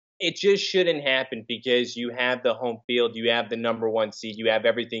 It just shouldn't happen because you have the home field, you have the number 1 seed, you have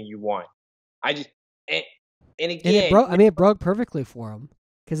everything you want. And again, it broke perfectly for them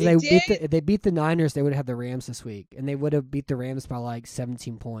because they beat the Niners. They would have had the Rams this week, and they would have beat the Rams by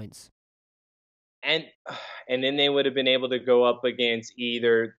 17 points. And then they would have been able to go up against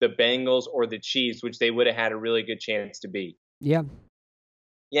either the Bengals or the Chiefs, which they would have had a really good chance to beat. Yeah.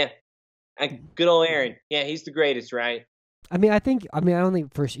 Yeah. Good old Aaron. Yeah, he's the greatest, right? I don't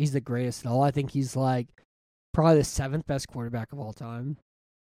think first he's the greatest at all. I think he's probably the 7th best quarterback of all time.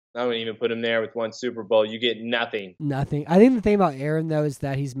 I wouldn't even put him there with 1 Super Bowl. You get nothing. Nothing. I think the thing about Aaron, though, is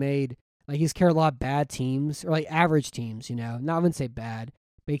that he's made, he's carried a lot of bad teams, or average teams, Not, I wouldn't say bad,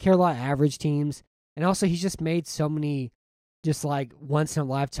 but he carried a lot of average teams. And also, he's just made so many just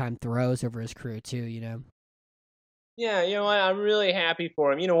once-in-a-lifetime throws over his career, too, Yeah, you know what? I'm really happy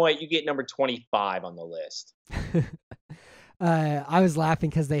for him. You know what? You get number 25 on the list. I was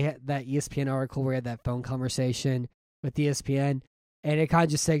laughing because they had that ESPN article where he had that phone conversation with ESPN, and it kind of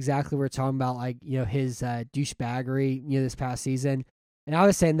just said exactly what we're talking about, his douchebaggery, this past season. And I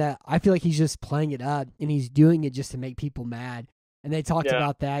was saying that I feel like he's just playing it up, and he's doing it just to make people mad. And they talked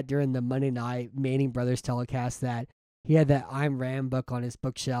about that during the Monday night Manning Brothers telecast, that he had that Ayn Rand book on his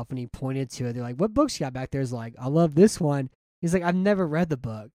bookshelf, and he pointed to it. They're like, "What books you got back there?" He's like, "I love this one." He's like, "I've never read the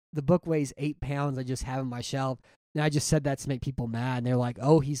book. The book weighs 8 pounds. I just have it on my shelf." And I just said that to make people mad. And they're like,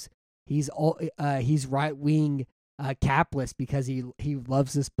 "Oh, he's right wing capitalist because he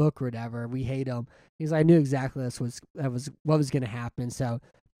loves this book or whatever. We hate him." He's like, "I knew exactly that was what was going to happen." So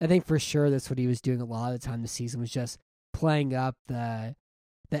I think for sure that's what he was doing a lot of the time this season, was just playing up the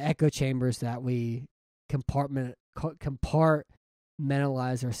echo chambers that we compartmentalize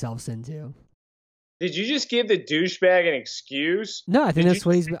ourselves into. Did you just give the douchebag an excuse? No, I think that's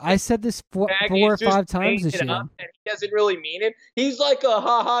what I said this 4 or 5 times this year. And he doesn't really mean it. He's like a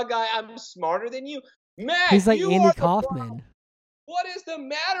ha-ha guy. I'm smarter than you. Matt, he's like Andy Kaufman. What is the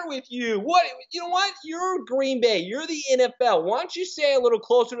matter with you? You know what? You're Green Bay. You're the NFL. Why don't you say a little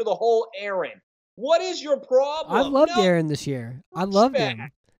closer to the whole Aaron? What is your problem? I loved No, Aaron this year. I loved douchebag.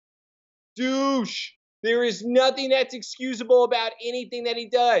 him. Douche. There is nothing that's excusable about anything that he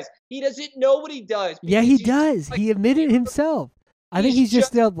does. He doesn't know what he does. Yeah, because he he's does. like- He admitted himself. I think He's he's just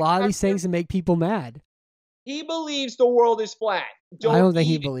just- did a lot of these things to make people mad. He believes the world is flat. I don't think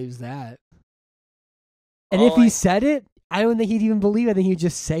he eat it. believes that. And Oh, if he I- said it, I don't think he'd even believe it. I think he'd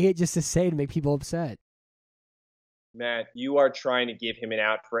just say it just to say it to make people upset. Matt, you are trying to give him an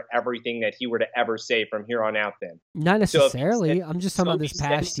out for everything that he were to ever say from here on out then. Not So if he necessarily. said- I'm just talking so about if he this said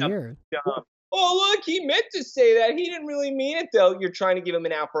past something year. dumb, Oh, look, he meant to say that. He didn't really mean it, though. You're trying to give him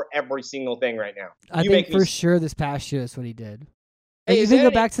an out for every single thing right now. I You think make me for s- sure this past year that's what he did. Hey, And is even go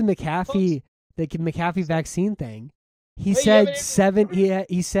that back to the McAfee vaccine thing. He Hey, you said have any- 7.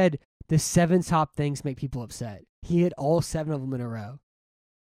 He said the 7 top things make people upset. He hit all 7 of them in a row.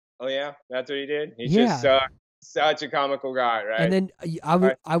 Oh yeah, that's what he did. He's Yeah. just such a comical guy, right? And then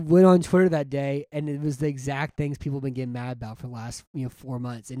I went on Twitter that day, and it was the exact things people have been getting mad about for the last 4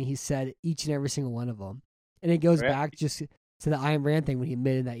 months. And he said each and every single one of them. And it goes Right. back just to the I Am Rand thing when he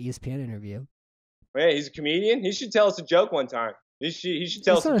admitted in that ESPN interview. Hey, he's a comedian. He should tell us a joke one time. He should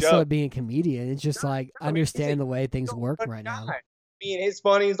tell It's us not a necessarily joke. being a comedian. It's just like no, he's understanding a- the way things He's a work funny right now. guy. I mean, his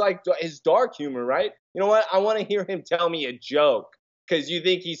funny is like his dark humor, right? You know what? I want to hear him tell me a joke because you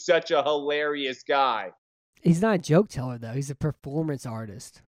think he's such a hilarious guy. He's not a joke teller though. He's a performance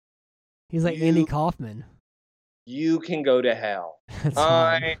artist. He's like Andy You- Kaufman. You can go to hell. That's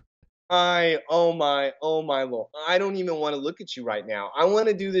fine. Oh my Lord. I don't even want to look at you right now. I want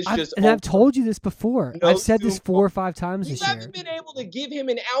to do this I've over. told you this before. No I've said this Zoom 4 or 5 times You this year. haven't been able to give him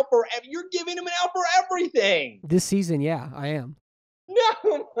an out for. You're giving him an out for everything. This season, yeah, I am.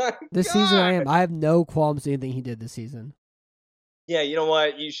 No, my This God. season, I am. I have no qualms with anything he did this season. Yeah, you know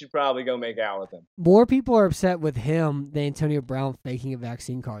what? You should probably go make out with him. More people are upset with him than Antonio Brown faking a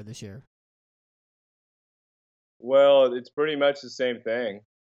vaccine card this year. Well, it's pretty much the same thing.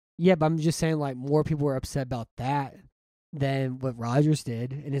 Yeah, but I'm just saying, like, more people were upset about that than what Rodgers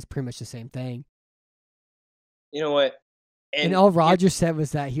did, and it's pretty much the same thing. You know what? And all Rodgers said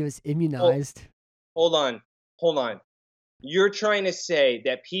was that he was immunized. Hold on. You're trying to say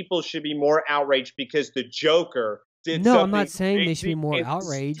that people should be more outraged because the Joker did No, something I'm not saying they should be crazy more and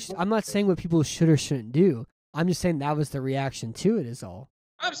outraged. I'm not saying what people should or shouldn't do. I'm just saying that was the reaction to it, is all.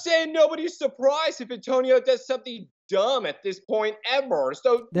 I'm saying nobody's surprised if Antonio does something dumb at this point ever.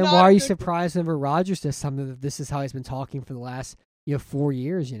 So Then not why are you good- surprised whenever Rodgers does something that this is how he's been talking for the last 4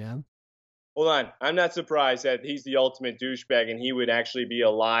 years, Hold on. I'm not surprised that he's the ultimate douchebag and he would actually be a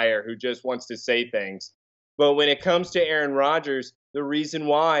liar who just wants to say things. But when it comes to Aaron Rodgers, the reason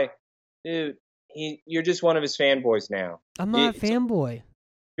why, dude, you're just one of his fanboys now. I'm not a It's- fanboy.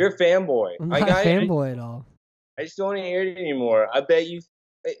 You're a fanboy. I'm not a fanboy at all. I just don't want to hear it anymore. I bet you,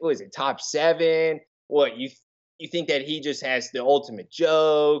 what is it, top 7? What, you think that he just has the ultimate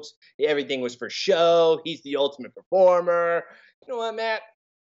jokes? Everything was for show. He's the ultimate performer. You know what, Matt?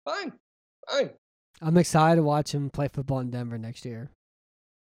 Fine. I'm excited to watch him play football in Denver next year.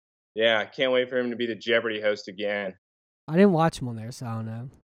 Yeah, I can't wait for him to be the Jeopardy host again. I didn't watch him on there, so I don't know.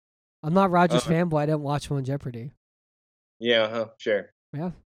 I'm not Rodgers Uh-huh. fanboy. I didn't watch him on Jeopardy. Yeah, sure.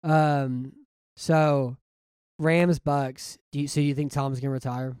 Yeah. So Rams Bucks. So you think Tom's gonna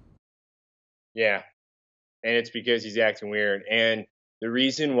retire? Yeah. And it's because he's acting weird. And the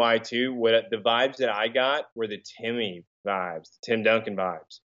reason why, too, the vibes that I got were the Timmy vibes, the Tim Duncan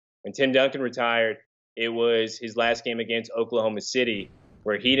vibes. When Tim Duncan retired, it was his last game against Oklahoma City,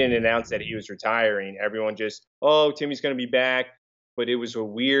 where he didn't announce that he was retiring. Everyone just, oh, Timmy's going to be back. But it was a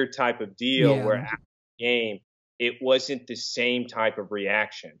weird type of deal Yeah. where after the game, it wasn't the same type of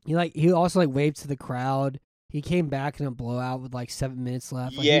reaction. He also waved to the crowd. He came back in a blowout with 7 minutes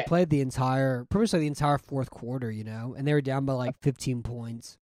left. He Yeah. played pretty much the entire fourth quarter, and they were down by 15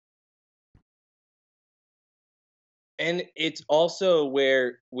 points. And it's also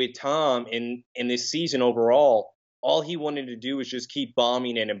where with Tom in this season overall, all he wanted to do was just keep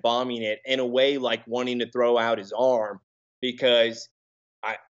bombing it and bombing it in a way like wanting to throw out his arm because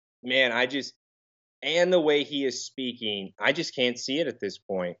and the way he is speaking, I just can't see it at this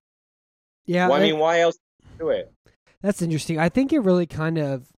point. Yeah, Well, I mean, why else do it? that's interesting. I think it really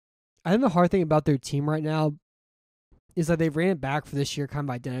I think the hard thing about their team right now is that they ran it back for this year kind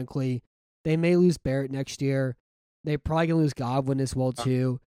of identically. They may lose Barrett next year. They probably going to lose Godwin as well,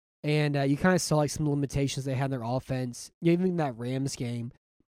 too. And you kind of saw some limitations they had in their offense. Even in that Rams game,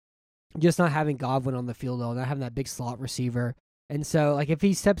 just not having Godwin on the field, though, not having that big slot receiver. And so, if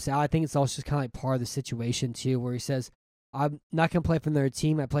he steps out, I think it's also just kind of part of the situation, too, where he says, I'm not going to play for another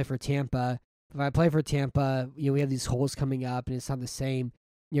team. I play for Tampa. If I play for Tampa, we have these holes coming up, and it's not the same.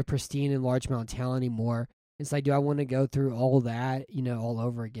 pristine and large amount of talent anymore. It's like, do I want to go through all that, all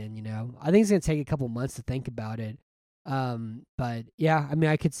over again? I think it's gonna take a couple months to think about it. But yeah, I mean,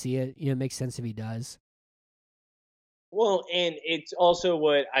 I could see it. It makes sense if he does. Well, and it's also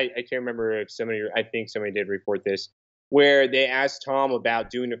what I can't remember if I think somebody did report this, where they asked Tom about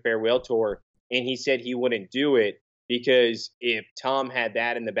doing a farewell tour, and he said he wouldn't do it because if Tom had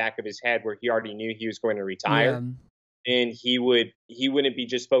that in the back of his head where he already knew he was going to retire, and he wouldn't be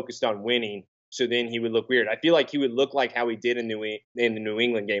just focused on winning, so then he would look weird. I feel like he would look like how he did in the New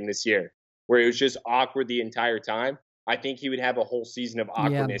England game this year, where it was just awkward the entire time. I think he would have a whole season of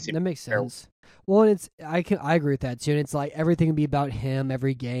awkwardness. Yeah, that makes sense. Well, and I agree with that too. And it's like everything would be about him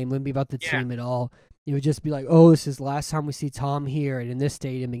every game. It wouldn't be about the team at all. It would just be like, oh, this is the last time we see Tom here and in this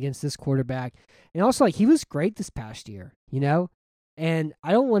stadium against this quarterback. And also, like, he was great this past year, And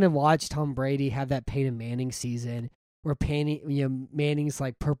I don't want to watch Tom Brady have that Peyton Manning season where Manning's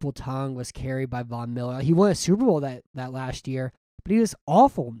like purple tongue was carried by Von Miller. He won a Super Bowl that last year, but he was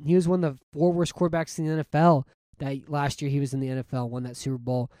awful. He was one of the 4 worst quarterbacks in the NFL. That last year he was in the NFL, won that Super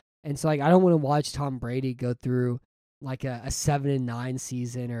Bowl. And so, like, I don't want to watch Tom Brady go through like a 7-9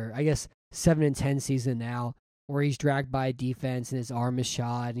 season, or I guess 7-10 season now, where he's dragged by a defense and his arm is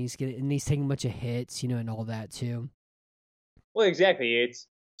shot and he's taking a bunch of hits, and all that too. Well, exactly. It's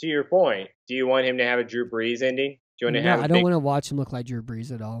to your point. Do you want him to have a Drew Brees ending? Do you want to have? I don't want to watch him look like Drew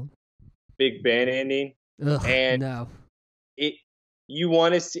Brees at all. Big Ben ending. Ugh, and no. You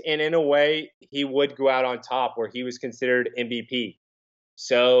want to see, and in a way, he would go out on top where he was considered MVP.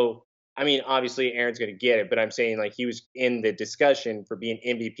 So, I mean, obviously Aaron's going to get it, but I'm saying like he was in the discussion for being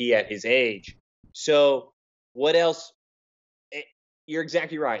MVP at his age. So, what else? You're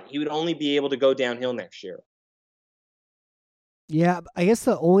exactly right. He would only be able to go downhill next year. Yeah, I guess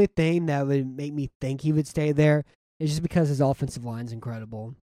the only thing that would make me think he would stay there is just because his offensive line's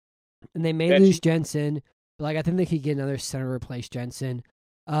incredible. And they may lose Jensen. Like, I think they could get another center to replace Jensen.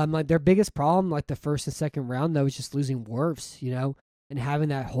 Like, their biggest problem, like the first and second round, though, is just losing Wirfs, and having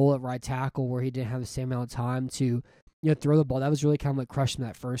that hole at right tackle where he didn't have the same amount of time to, throw the ball. That was really kind of like crushing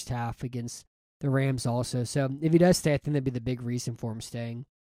that first half against the Rams also. So if he does stay, I think that'd be the big reason for him staying.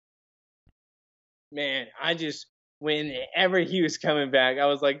 Man, whenever he was coming back, I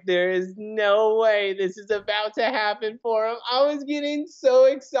was like, there is no way this is about to happen for him. I was getting so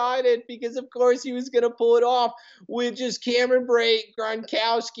excited because, of course, he was going to pull it off with just Cameron Brate,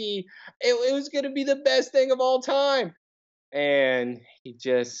 Gronkowski. It was going to be the best thing of all time. And he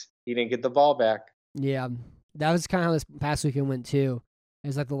didn't get the ball back. Yeah, that was kind of how this past weekend went, too. It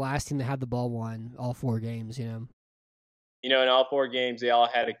was like the last team that had the ball won all 4 games, In all 4 games, they all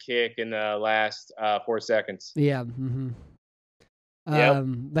had a kick in the last 4 seconds. Yeah. Mm-hmm.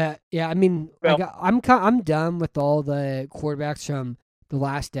 But yeah, I mean, Well, I'm done with all the quarterbacks from the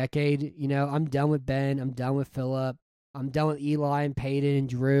last decade. I'm done with Ben. I'm done with Phillip. I'm done with Eli and Peyton and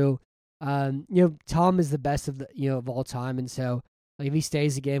Drew. Tom is the best of of all time, and so like if he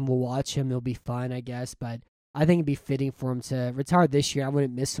stays again, we'll watch him. It'll be fun, I guess. But I think it'd be fitting for him to retire this year. I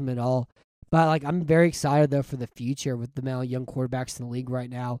wouldn't miss him at all. But like I'm very excited though for the future with the amount of young quarterbacks in the league right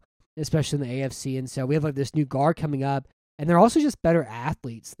now, especially in the AFC. And so we have like this new guard coming up, and they're also just better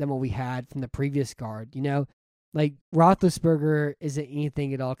athletes than what we had from the previous guard. Like Roethlisberger isn't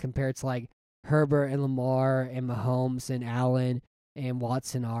anything at all compared to like Herbert and Lamar and Mahomes and Allen and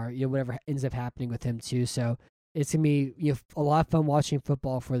Watson are. Whatever ends up happening with him too. So it's gonna be a lot of fun watching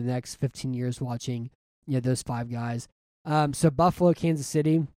football for the next 15 years. Watching those 5 guys. So Buffalo, Kansas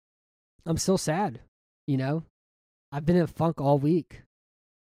City. I'm still sad, I've been in a funk all week.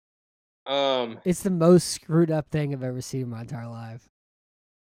 It's the most screwed up thing I've ever seen in my entire life.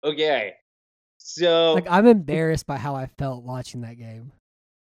 Okay. So like I'm embarrassed by how I felt watching that game.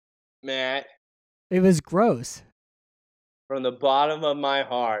 Matt, it was gross. From the bottom of my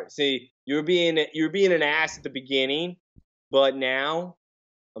heart. See, you were being an ass at the beginning, but now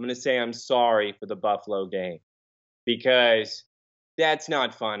I'm going to say I'm sorry for the Buffalo game because that's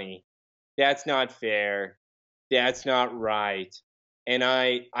not funny. That's not fair. That's not right. And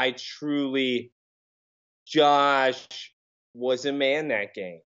I truly, Josh was a man that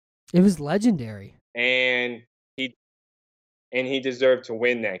game. It was legendary. And he deserved to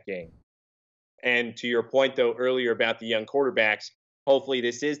win that game. And to your point, though, earlier about the young quarterbacks, hopefully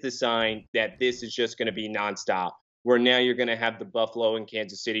this is the sign that this is just going to be nonstop, where now you're going to have the Buffalo and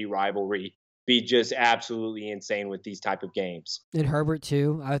Kansas City rivalry be just absolutely insane with these type of games. And Herbert,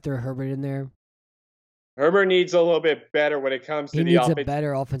 too. I would throw Herbert in there. Herbert needs a little bit better when it comes to the offense. He needs a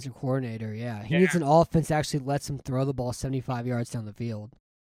better offensive coordinator, yeah. He needs an offense that actually lets him throw the ball 75 yards down the field.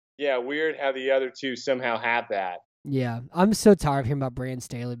 Yeah, weird how the other two somehow have that. Yeah, I'm so tired of hearing about Brandon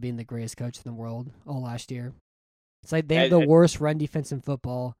Staley being the greatest coach in the world all last year. It's like they have the worst run defense in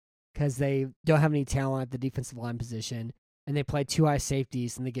football because they don't have any talent at the defensive line position, and they play two high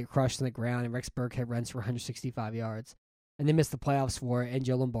safeties and they get crushed on the ground. And Rex Burkhead runs for 165 yards, and they miss the playoffs for it. And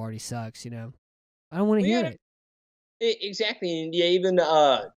Joe Lombardi sucks. I don't want to hear it. Exactly, and even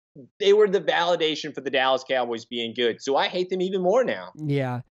they were the validation for the Dallas Cowboys being good. So I hate them even more now.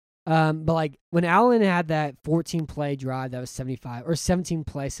 Yeah. But like when Allen had that 14-play drive that was 75 or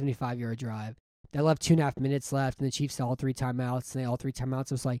 17-play 75-yard drive that left 2.5 minutes left, and the Chiefs had all 3 timeouts, and they all 3 timeouts.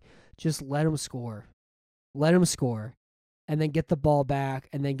 It was like, just let them score, and then get the ball back,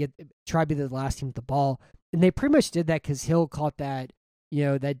 and then try to be the last team with the ball. And they pretty much did that because Hill caught that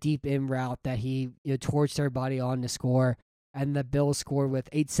that deep in route that he torched everybody on to score, and the Bills scored with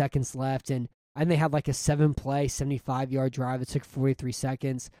 8 seconds left, and they had like a 7-play 75-yard drive that took 43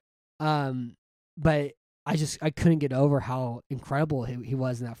 seconds. But I couldn't get over how incredible he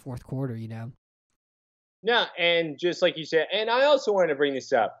was in that fourth quarter. No, and just like you said, and I also wanted to bring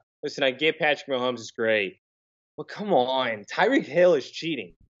this up. Listen, I get Patrick Mahomes is great, but come on, Tyreek Hill is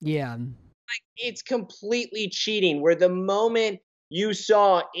cheating. Yeah, it's completely cheating. Where the moment you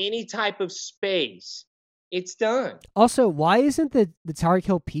saw any type of space, it's done. Also, why isn't the Tyreek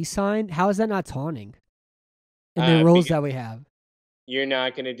Hill peace sign? How is that not taunting in the rules that we have? You're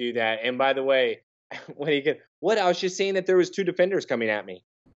not going to do that. And by the way, what? I was just saying that there was 2 defenders coming at me.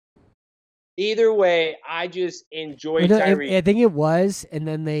 Either way, I just enjoyed Tyreek. I think it was, and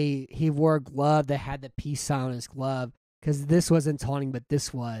then he wore a glove that had the peace sign on his glove because this wasn't taunting, but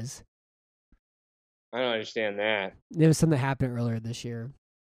this was. I don't understand that. It was something that happened earlier this year.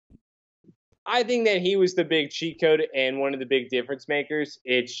 I think that he was the big cheat code and one of the big difference makers.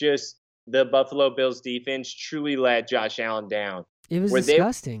 It's just the Buffalo Bills defense truly let Josh Allen down. It was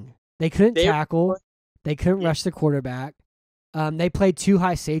disgusting. They couldn't tackle. They couldn't rush the quarterback. They played 2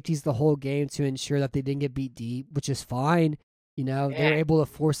 high safeties the whole game to ensure that they didn't get beat deep, which is fine. They were able to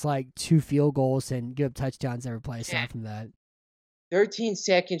force like 2 field goals and give up touchdowns every play aside from that. 13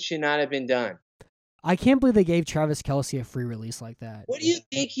 seconds should not have been done. I can't believe they gave Travis Kelce a free release like that. Where do you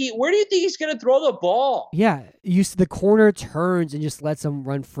think he's going to throw the ball? Yeah, the corner turns and just lets them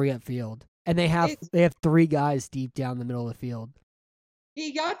run free upfield, and they have 3 guys deep down the middle of the field.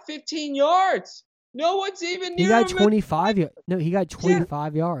 He got 15 yards. No one's even near him. He got 25. No, he got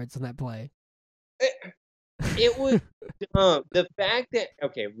 25 yards on that play. It was dumb. The fact that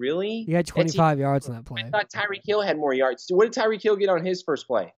really? He had 25 yards on that play. I thought Tyreek Hill had more yards. So what did Tyreek Hill get on his first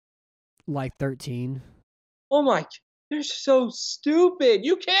play? Like 13. Oh my! They're so stupid.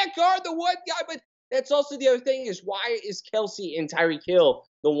 You can't guard the one guy, but that's also the other thing is why is Kelce and Tyreek Hill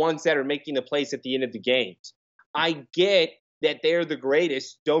the ones that are making the plays at the end of the games? I get that they're the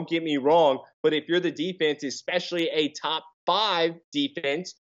greatest. Don't get me wrong, but if you're the defense, especially a top 5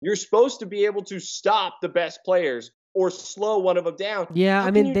 defense, you're supposed to be able to stop the best players or slow one of them down. Yeah,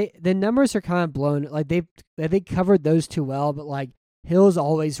 the numbers are kind of blown. Like they covered those 2 well, but like Hill's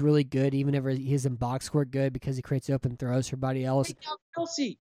always really good, even if he's in box score good because he creates open throws for everybody else.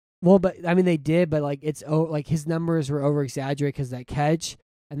 Kelce. Well, but they did, but like like his numbers were over exaggerated because that catch,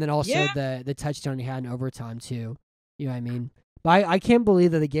 and then also the touchdown he had in overtime too. You know what I mean? But I can't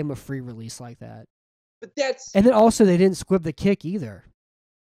believe that they gave him a free release like that. But and then also they didn't squib the kick either.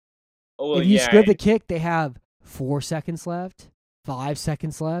 Oh, well, if you squib the kick, they have 4 seconds left, 5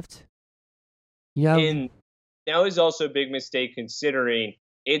 seconds left. And that was also a big mistake considering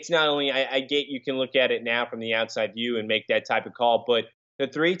it's not only I get you can look at it now from the outside view and make that type of call, but the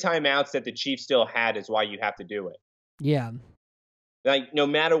 3 timeouts that the Chiefs still had is why you have to do it. Yeah. Like, no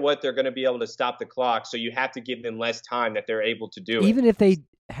matter what, they're going to be able to stop the clock, so you have to give them less time that they're able to do it. Even if they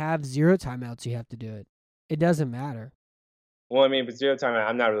have 0 timeouts, you have to do it. It doesn't matter. Well, but 0 timeout,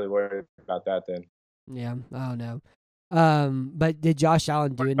 I'm not really worried about that then. Yeah, I don't know. But did Josh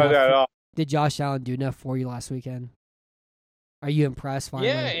Allen do enough? Did Josh Allen do enough for you last weekend? Are you impressed finally?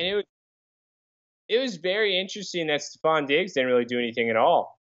 Yeah, and it was very interesting that Stephon Diggs didn't really do anything at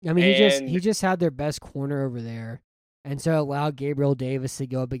all. I mean, he just had their best corner over there. And so it allowed Gabriel Davis to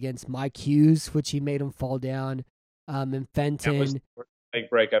go up against Mike Hughes, which he made him fall down, and Fenton. That was the worst leg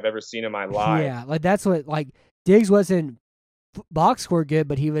break I've ever seen in my life. Yeah, that's what Diggs wasn't box score good,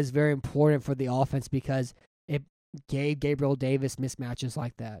 but he was very important for the offense because it gave Gabriel Davis mismatches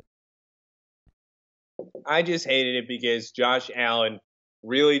like that. I just hated it because Josh Allen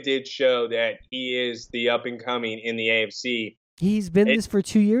really did show that he is the up and coming in the AFC. He's been this for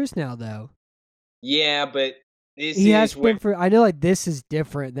 2 years now, though. Yeah, but I know this is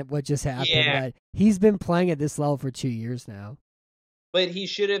different than what just happened, but he's been playing at this level for 2 years now. But he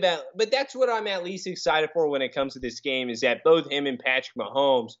should have. But that's what I'm at least excited for when it comes to this game is that both him and Patrick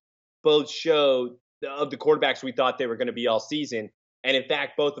Mahomes both showed of the quarterbacks we thought they were going to be all season, and in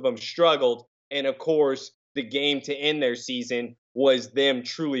fact, both of them struggled. And of course, the game to end their season was them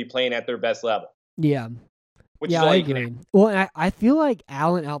truly playing at their best level. Yeah. Which Yeah, is all I you can agree. Well, I feel like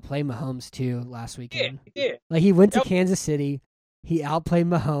Allen outplayed Mahomes too last Yeah, weekend. he did. Like he went to Yep. Kansas City, he outplayed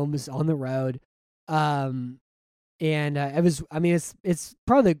Mahomes on the road, and it was. I mean, it's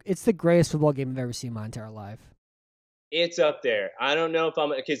probably it's the greatest football game I've ever seen in my entire life. It's up there. I don't know if I'm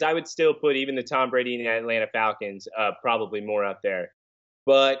because I would still put even the Tom Brady and Atlanta Falcons probably more up there.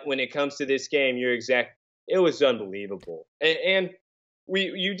 But when it comes to this game, you're exact. It was unbelievable, and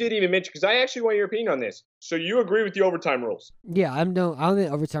you did even mention because I actually want your opinion on this. So you agree with the overtime rules? Yeah, I don't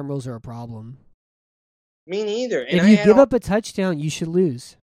think overtime rules are a problem. Me neither. And If I you had give all- up a touchdown, you should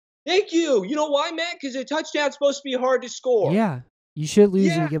lose. Thank you. You know why, Matt? Because a touchdown's supposed to be hard to score. Yeah, you should lose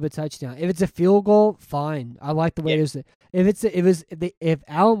when Yeah. you give a touchdown. If it's a field goal, fine. I like the way it is. If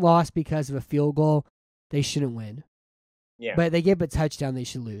Allen lost because of a field goal, they shouldn't win. Yeah. But they give a touchdown, they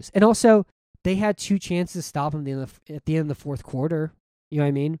should lose. And also, they had 2 chances to stop him at the end of the fourth quarter. You know what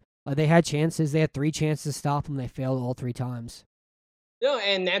I mean? They had chances. They had 3 chances to stop him. They failed all 3 times. No,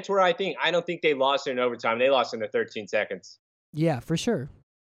 and that's where I don't think they lost in overtime. They lost in the 13 seconds. Yeah, for sure.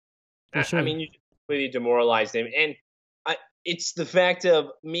 For sure. I mean, you completely demoralized them. And it's the fact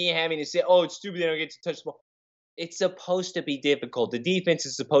of me having to say, oh, it's stupid they don't get to touch the ball. It's supposed to be difficult. The defense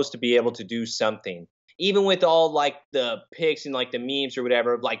is supposed to be able to do something. Even with all like the picks and like the memes or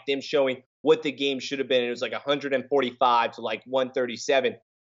whatever, of like them showing what the game should have been. It was like 145 to like 137.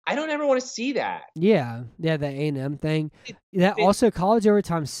 I don't ever want to see that. Yeah, the A&M thing. That also, college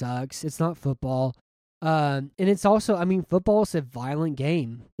overtime sucks. It's not football. And it's also, I mean, football is a violent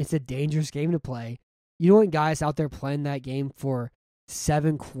game. It's a dangerous game to play. You don't want guys out there playing that game for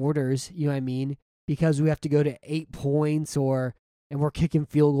 7 quarters, you know what I mean? Because we have to go to 8 points and we're kicking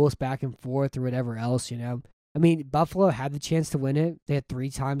field goals back and forth or whatever else, you know? I mean, Buffalo had the chance to win it. They had 3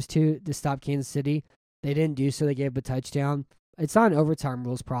 times to stop Kansas City. They didn't do so. They gave a touchdown. It's not an overtime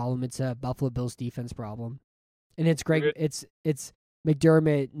rules problem. It's a Buffalo Bills defense problem. And it's great. Weird. It's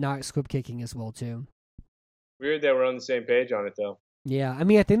McDermott not squib kicking as well, too. Weird that we're on the same page on it, though. Yeah, I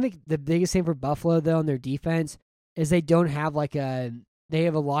mean, I think the biggest thing for Buffalo, though, on their defense is they don't have they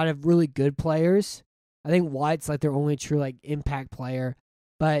have a lot of really good players. I think White's like their only true like impact player,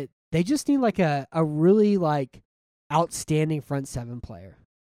 but they just need like a really like outstanding front 7 player.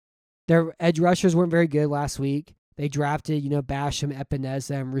 Their edge rushers weren't very good last week. They drafted, Basham,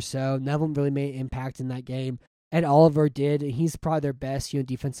 Epineza, and Rousseau. None of them really made an impact in that game. Ed Oliver did, and he's probably their best,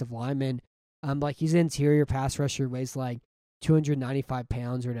 defensive lineman. He's an interior pass rusher, weighs like 295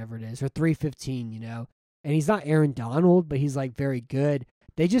 pounds or whatever it is, or 315, And he's not Aaron Donald, but he's like very good.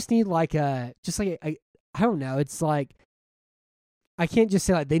 They just need I don't know. It's like, I can't just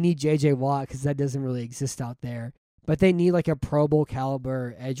say like they need J.J. Watt because that doesn't really exist out there. But they need like a Pro Bowl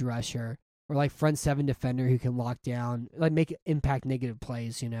caliber edge rusher or like front 7 defender who can lock down, like make impact negative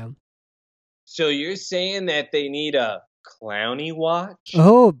plays, So you're saying that they need a Clowney watch?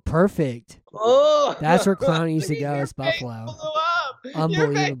 Oh, perfect. Oh, That's where Clowney used to go, Your is face Buffalo. blew up. Your face-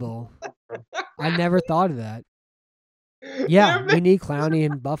 Unbelievable. I never thought of that. Yeah, your we need Clowney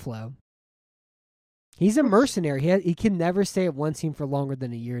in Buffalo. He's a mercenary. He can never stay at one team for longer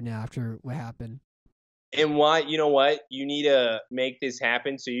than a year now after what happened. And why? You know what? You need to make this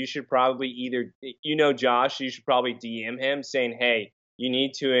happen. So you should probably either, Josh, you should probably DM him saying, hey, you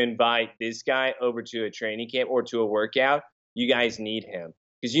need to invite this guy over to a training camp or to a workout. You guys need him.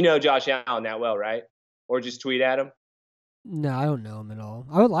 Because you know Josh Allen that well, right? Or just tweet at him. No, I don't know him at all.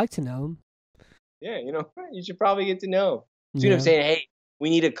 I would like to know him. Yeah, you should probably get to know him. See what I'm saying? Hey,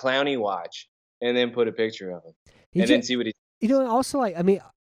 we need a Clowney watch. And then put a picture of him. Then see what he... Also,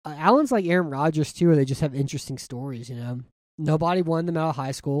 Allen's like Aaron Rodgers, too, where they just have interesting stories, Nobody wanted them out of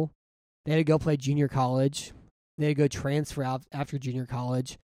high school. They had to go play junior college. They had to go transfer out after junior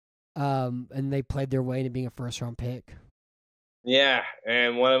college. And they played their way into being a first-round pick. Yeah,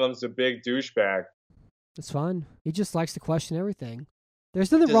 and one of them's a big douchebag. It's fine. He just likes to question everything.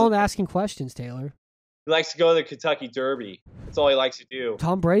 There's nothing wrong with asking questions, Taylor. He likes to go to the Kentucky Derby. That's all he likes to do.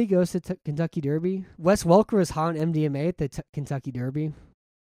 Tom Brady goes to Kentucky Derby. Wes Welker was high on MDMA at the Kentucky Derby.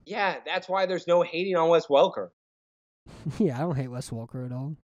 Yeah, that's why there's no hating on Wes Welker. Yeah, I don't hate Wes Welker at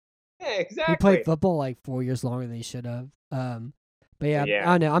all. Yeah, exactly. He played football like 4 years longer than he should have. But yeah,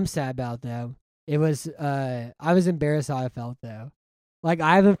 I don't know. I'm sad about it, though. It was, I was embarrassed how I felt, though. Like,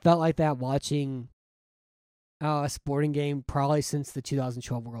 I haven't felt like that watching a sporting game probably since the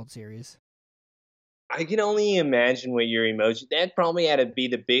 2012 World Series. I can only imagine what your emotion. That probably had to be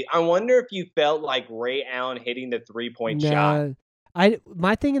the big. I wonder if you felt like Ray Allen hitting the 3-point shot. No,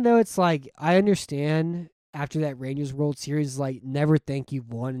 my thing though, it's like I understand after that Rangers World Series, like never think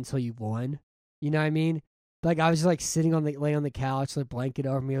you've won until you've won. You know what I mean? Like I was just like sitting laying on the couch, like blanket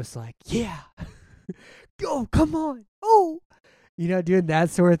over me. I was like, yeah, go, come on, oh, doing that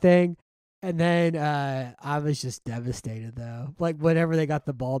sort of thing. And then I was just devastated though. Like whenever they got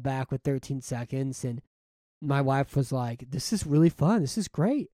the ball back with 13 seconds, and my wife was like, "This is really fun. This is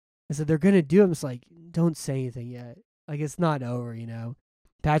great." I said, "They're gonna do it." I was like, "Don't say anything yet. Like it's not over."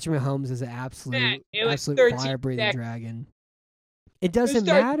 Patrick Mahomes is an absolute fire breathing dragon. It doesn't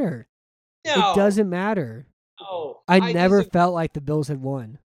matter. No. It doesn't matter. Oh, I never felt like the Bills had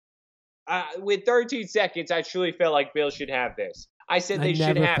won. With 13 seconds, I truly felt like Bills should have this. I said they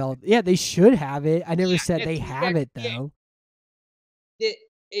should have it. Yeah, they should have it. I never said they have it though.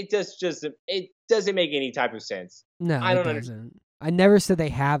 It doesn't make any type of sense. No, I don't it doesn't. I never said they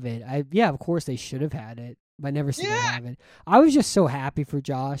have it. Of course they should have had it, but I never said they have it. I was just so happy for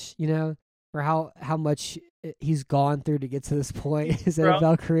Josh, for how much he's gone through to get to this point his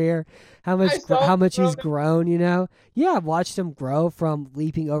NFL career. How much he's grown, Yeah, I've watched him grow from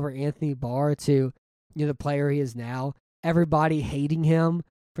leaping over Anthony Barr to the player he is now. Everybody hating him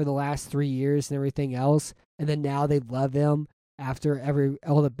for the last 3 years and everything else, and then now they love him after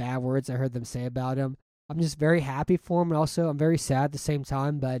all the bad words I heard them say about him. I'm just very happy for him, and also I'm very sad at the same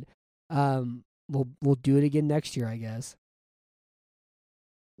time. But we'll do it again next year, I guess.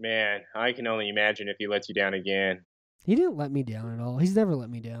 Man, I can only imagine if he lets you down again. He didn't let me down at all. He's never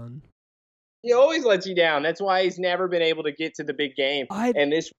let me down. He always lets you down. That's why he's never been able to get to the big game.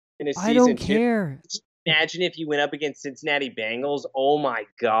 And this in his season, I don't care. Imagine if he went up against Cincinnati Bengals. Oh my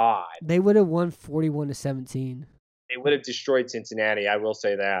God! They would have won 41-17. They would have destroyed Cincinnati. I will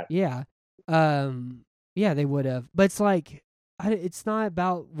say that. Yeah, yeah, they would have. But it's like, it's not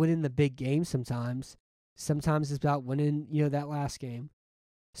about winning the big game. Sometimes it's about winning, that last game.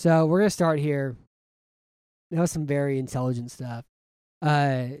 So we're gonna start here. That was some very intelligent stuff.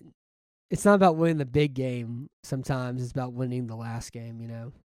 It's not about winning the big game. Sometimes it's about winning the last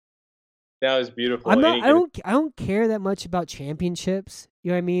game. That was beautiful. I don't care that much about championships.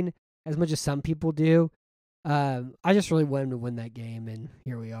 You know what I mean? As much as some people do. I just really wanted him to win that game, and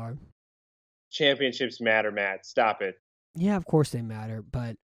here we are. Championships matter, Matt. Stop it. Yeah, of course they matter,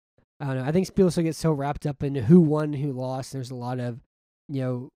 but I don't know. I think people still get so wrapped up in who won, who lost. There's a lot of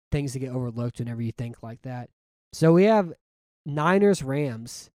things that get overlooked whenever you think like that. So we have Niners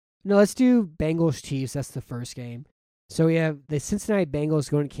Rams. No, let's do Bengals Chiefs. That's the first game. So we have the Cincinnati Bengals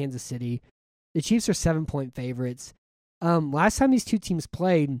going to Kansas City. The Chiefs are 7-point favorites. Last time these two teams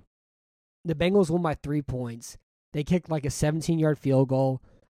played, the Bengals won by 3 points. They kicked like a 17-yard field goal.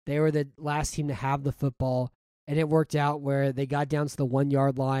 They were the last team to have the football, and it worked out where they got down to the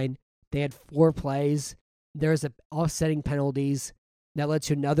 1-yard line. They had 4 plays. There was offsetting penalties that led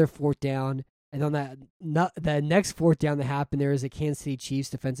to another 4th down. And on the next 4th down that happened, there was a Kansas City Chiefs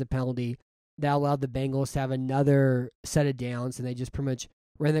defensive penalty that allowed the Bengals to have another set of downs, and they just pretty much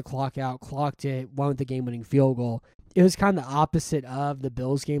ran the clock out, clocked it, won with the game-winning field goal. It was kind of the opposite of the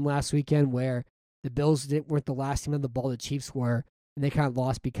Bills game last weekend, where the Bills weren't the last team on the ball, the Chiefs were, and they kind of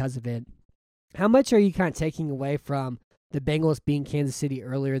lost because of it. How much are you kind of taking away from the Bengals being Kansas City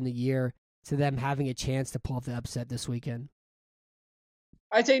earlier in the year to them having a chance to pull off the upset this weekend?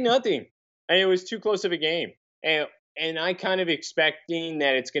 I take nothing. It was too close of a game. And I kind of expecting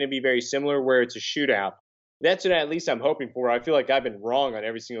that it's going to be very similar where it's a shootout. That's what at least I'm hoping for. I feel like I've been wrong on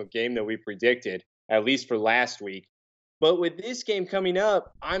every single game that we predicted, at least for last week. But with this game coming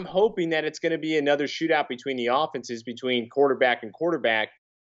up, I'm hoping that it's going to be another shootout between the offenses, between quarterback and quarterback,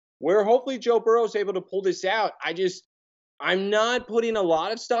 where hopefully Joe Burrow is able to pull this out. I'm not putting a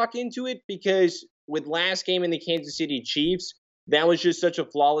lot of stock into it because with last game in the Kansas City Chiefs, that was just such a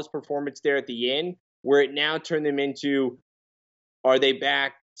flawless performance there at the end, where it now turned them into, are they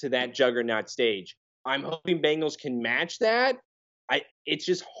back to that juggernaut stage? I'm hoping Bengals can match that. It's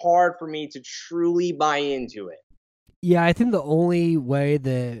just hard for me to truly buy into it. Yeah, I think the only way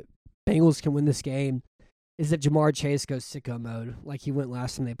the Bengals can win this game is that Jamar Chase goes sicko mode, like he went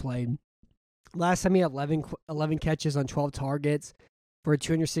last time they played. Last time he had 11 catches on 12 targets for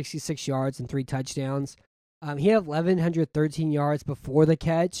 266 yards and 3 touchdowns. He had 1,113 yards before the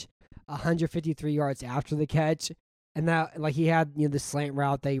catch, 153 yards after the catch, and that he had the slant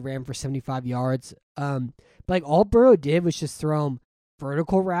route that he ran for 75 yards. But all Burrow did was just throw him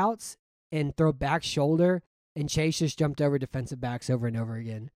vertical routes and throw back shoulder, and Chase just jumped over defensive backs over and over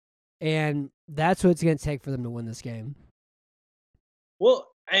again. And that's what it's going to take for them to win this game. Well,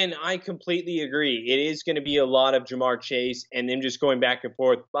 And I completely agree. It is going to be a lot of Jamar Chase and them just going back and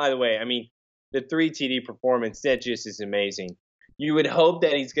forth. By the way, I mean, the 3 TD performance, that just is amazing. You would hope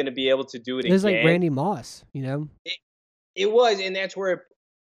that he's going to be able to do it It was again. like Randy Moss, you know? It was, and that's where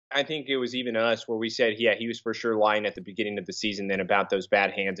I think it was even us where we said, yeah, he was for sure lying at the beginning of the season then about those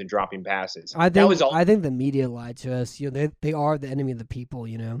bad hands and dropping passes. I That was all. think the media lied to us. You know, they are the enemy of the people,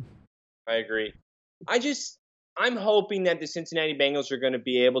 you know? I agree. I'm hoping that the Cincinnati Bengals are going to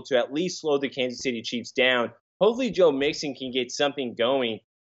be able to at least slow the Kansas City Chiefs down. Hopefully Joe Mixon can get something going.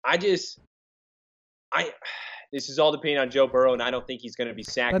 This is all depending on Joe Burrow, and I don't think he's going to be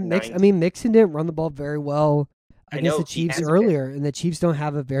sacked. But Mixon didn't run the ball very well against the Chiefs earlier, and the Chiefs don't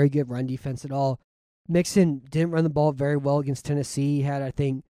have a very good run defense at all. Mixon didn't run the ball very well against Tennessee. He had, I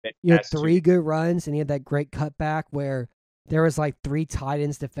think, 3 good runs, and he had that great cutback where there was like 3 tight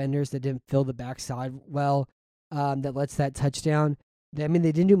ends defenders that didn't fill the backside well. That lets that touchdown. They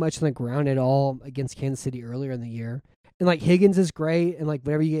didn't do much on the ground at all against Kansas City earlier in the year. And like Higgins is great, and like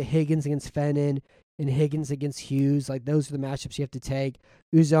whenever you get Higgins against Fenton and Higgins against Hughes, like those are the matchups you have to take.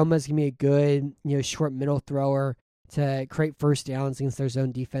 Uzoma's gonna be a good, short middle thrower to create first downs against their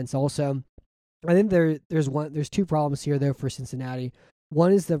zone defense. Also, I think there's 2 problems here though for Cincinnati.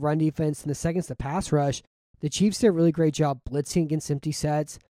 One is the run defense, and the second is the pass rush. The Chiefs did a really great job blitzing against empty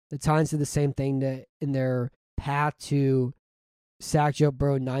sets. The Titans did the same thing in their path to sack Joe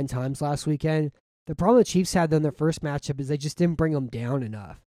Burrow 9 times last weekend. The problem the Chiefs had in their first matchup is they just didn't bring him down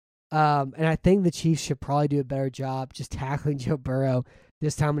enough. And I think the Chiefs should probably do a better job just tackling Joe Burrow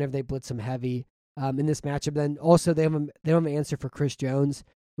this time whenever they blitz him heavy in this matchup. Then also they don't have an answer for Chris Jones.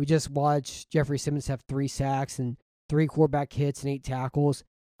 We just watched Jeffrey Simmons have 3 sacks and 3 quarterback hits and 8 tackles.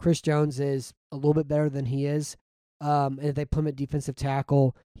 Chris Jones is a little bit better than he is. And if they put him at defensive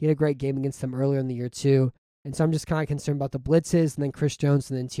tackle, he had a great game against them earlier in the year too. And so I'm just kind of concerned about the blitzes and then Chris Jones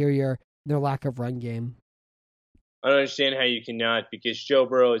in the interior and their lack of run game. I don't understand how you cannot, because Joe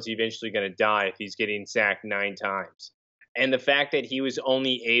Burrow is eventually going to die if he's getting sacked 9 times. And the fact that he was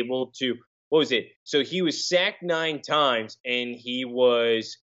only able to, So he was sacked 9 times, and he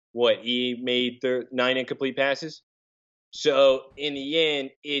was, he made 9 incomplete passes? So in the end,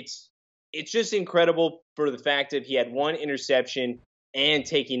 it's just incredible for the fact that he had 1 interception and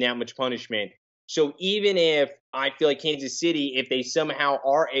taking that much punishment. So even if I feel like Kansas City, if they somehow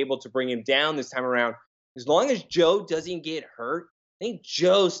are able to bring him down this time around, as long as Joe doesn't get hurt, I think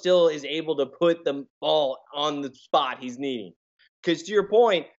Joe still is able to put the ball on the spot he's needing. Because to your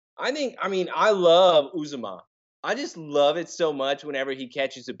point, I love Uzomah. I just love it so much whenever he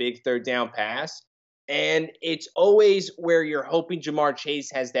catches a big 3rd down pass. And it's always where you're hoping Jamar Chase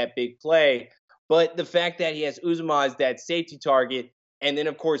has that big play. But the fact that he has Uzomah as that safety target, and then,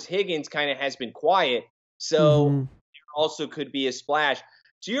 of course, Higgins kind of has been quiet. So there also could be a splash.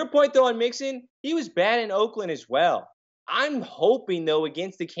 To your point, though, on Mixon, he was bad in Oakland as well. I'm hoping, though,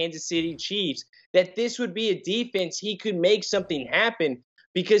 against the Kansas City Chiefs, that this would be a defense he could make something happen.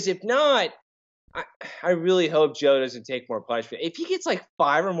 Because if not, I really hope Joe doesn't take more punishment. If he gets like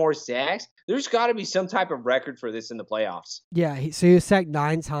 5 or more sacks, there's got to be some type of record for this in the playoffs. Yeah, so he was sacked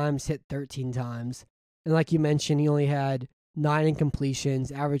 9 times, hit 13 times. And like you mentioned, he only had 9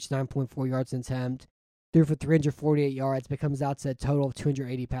 incompletions, averaged 9.4 yards an attempt, threw for 348 yards, but comes out to a total of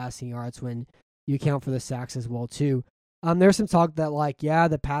 280 passing yards when you account for the sacks as well, too. There's some talk that,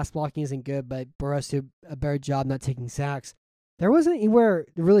 the pass blocking isn't good, but Burrow's did a better job not taking sacks. There wasn't anywhere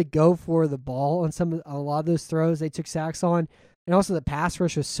to really go for the ball on a lot of those throws they took sacks on. And also the pass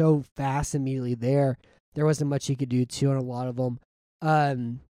rush was so fast immediately there. There wasn't much he could do, too, on a lot of them.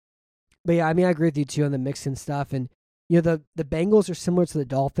 But yeah, I agree with you, too, on the Mixon stuff. And, the Bengals are similar to the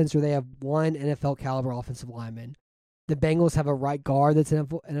Dolphins where they have 1 NFL caliber offensive lineman. The Bengals have a right guard that's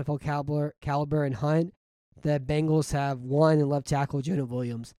NFL caliber in Hunt. The Bengals have 1 in left tackle, Jonah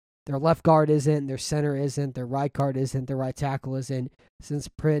Williams. Their left guard isn't, their center isn't, their right guard isn't, their right tackle isn't, since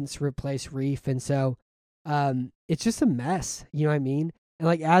Prince replaced Reef. And so it's just a mess, you know what I mean?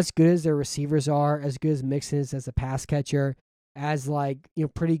 And as good as their receivers are, as good as Mixon is as a pass catcher, as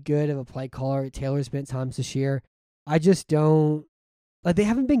pretty good of a play caller, Taylor's been at times this year, I just don't, they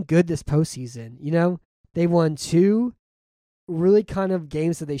haven't been good this postseason, They won 2 really kind of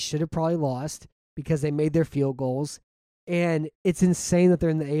games that they should have probably lost because they made their field goals. And it's insane that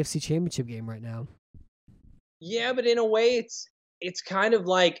they're in the AFC Championship game right now. Yeah, but in a way, it's kind of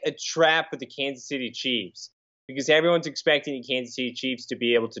like a trap with the Kansas City Chiefs because everyone's expecting the Kansas City Chiefs to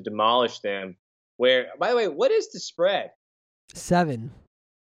be able to demolish them. Where, by the way, what is the spread? 7.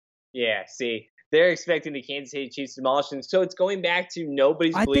 Yeah, see, they're expecting the Kansas City Chiefs to demolish them. So it's going back to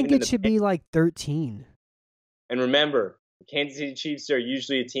nobody's. I think it should be 13. And remember, The Kansas City Chiefs are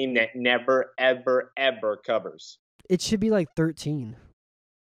usually a team that never, ever, ever covers. It should be like 13.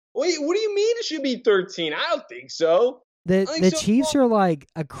 Wait, what do you mean it should be 13? I don't think so. The Chiefs are like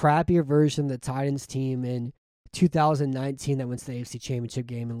a crappier version of the Titans team in 2019 that went to the AFC Championship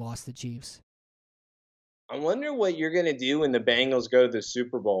game and lost the Chiefs. I wonder what you're going to do when the Bengals go to the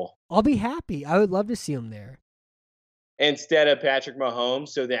Super Bowl. I'll be happy. I would love to see them there. Instead of Patrick Mahomes,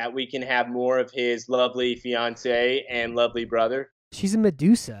 so that we can have more of his lovely fiance and lovely brother. She's a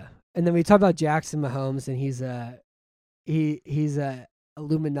Medusa. And then we talk about Jackson Mahomes, and he's a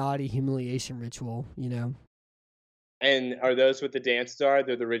Illuminati humiliation ritual, you know? And are those what the dances are?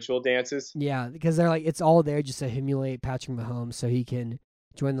 They're the ritual dances? Yeah, because they're like, it's all there just to humiliate Patrick Mahomes so he can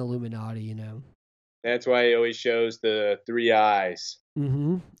join the Illuminati, you know? That's why he always shows the 3 eyes.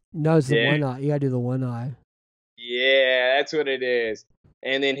 Mm-hmm. No, it's the one eye. You gotta do the one eye. Yeah, that's what it is.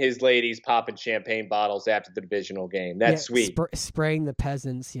 And then his ladies popping champagne bottles after the divisional game. That's sweet. Spraying the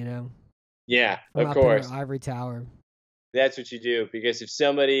peasants, you know? Yeah, From of up in course. our ivory tower. That's what you do. Because if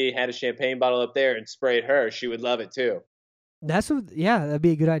somebody had a champagne bottle up there and sprayed her, she would love it too. That'd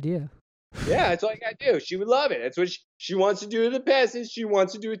be a good idea. Yeah, that's all you got to do. She would love it. That's what she wants to do to the peasants. She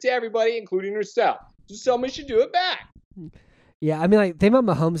wants to do it to everybody, including herself. So somebody should do it back. Yeah, I mean, like, the thing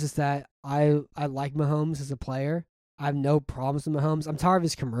about Mahomes is that I like Mahomes as a player. I have no problems with Mahomes. I'm tired of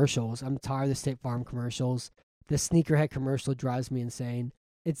his commercials. I'm tired of the State Farm commercials. The sneakerhead commercial drives me insane.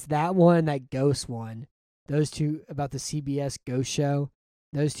 It's that one and that Ghost one. Those two, about the CBS Ghost show,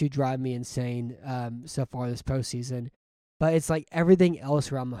 those two drive me insane so far this postseason. But it's like everything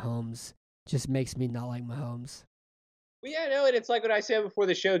else around Mahomes just makes me not like Mahomes. Well, yeah, no, and it's like what I said before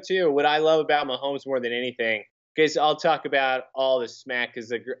the show, too. What I love about Mahomes more than anything, because I'll talk about all the smack,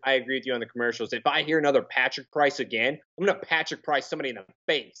 because I agree with you on the commercials. If I hear another Patrick Price again, I'm going to Patrick Price somebody in the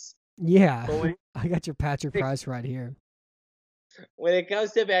face. Yeah, I got your Patrick Price right here. When it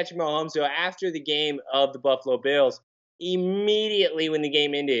comes to Patrick Mahomes, so after the game of the Buffalo Bills, immediately when the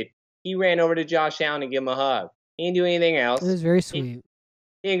game ended, he ran over to Josh Allen to give him a hug. He didn't do anything else. It was very sweet.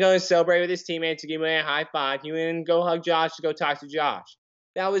 He didn't go and celebrate with his teammates to give him a high five. He didn't go hug Josh to go talk to Josh.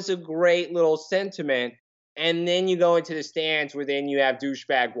 That was a great little sentiment. And then you go into the stands where then you have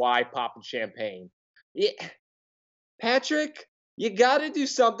douchebag Y popping champagne. Yeah. Patrick, you got to do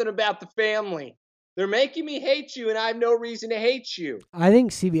something about the family. They're making me hate you, and I have no reason to hate you. I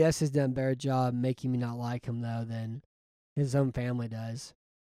think CBS has done a better job making me not like him, though, than his own family does.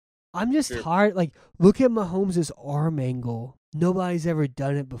 I'm just tired. Like, look at Mahomes' arm angle. Nobody's ever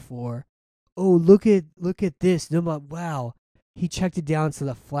done it before. Oh, look at this. Nobody. Wow, he checked it down to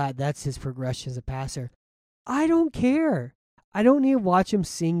the flat. That's his progression as a passer. I don't care. I don't need to watch him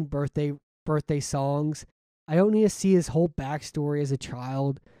sing birthday songs. I don't need to see his whole backstory as a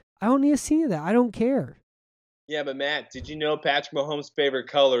child. I don't need to see that. I don't care. Yeah, but Matt, did you know Patrick Mahomes' favorite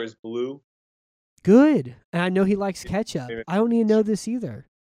color is blue? Good. And I know he likes ketchup. I don't need to know this either.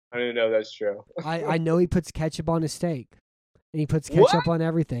 I don't even know that's true. I know he puts ketchup on his steak. And he puts ketchup on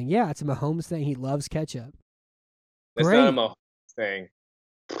everything. Yeah, it's a Mahomes thing. He loves ketchup. That's Great. not a Mahomes thing.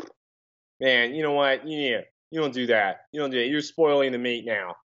 Man, you know what? You don't do that. You don't do that. You're spoiling the meat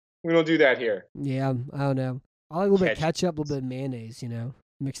now. We don't do that here. Yeah, I don't know. I like a little bit of ketchup, a little bit of mayonnaise,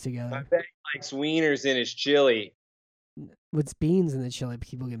 mixed together. I bet he likes wieners in his chili. With beans in the chili,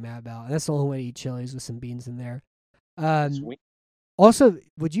 people get mad about. And that's the only way to eat chili is with some beans in there. Also,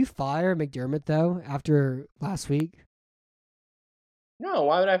 would you fire McDermott, though, after last week? No,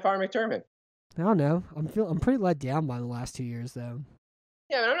 why would I fire McDermott? I don't know. I'm pretty let down by the last 2 years, though.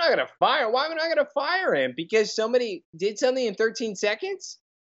 Yeah, but I'm not going to fire. Why am I going to fire him? Because somebody did something in 13 seconds?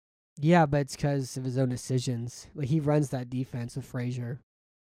 Yeah, but it's because of his own decisions. Like, he runs that defense with Frazier.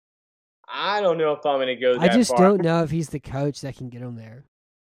 I don't know if I'm going to go that far. I just don't know if he's the coach that can get him there.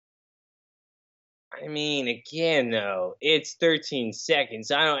 I mean, again, though, it's 13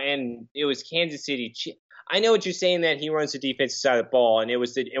 seconds. And it was Kansas City. I know what you're saying, that he runs the defensive side of the ball, and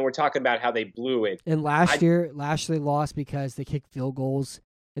and we're talking about how they blew it. And last year they lost because they kicked field goals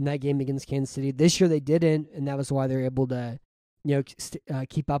in that game against Kansas City. This year they didn't, and that was why they were able to,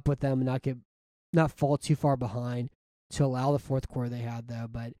 keep up with them and not fall too far behind to allow the fourth quarter they had, though.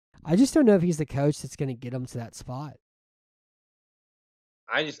 But I just don't know if he's the coach that's going to get them to that spot.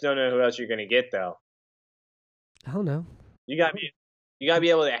 I just don't know who else you're going to get, though. I don't know. You got to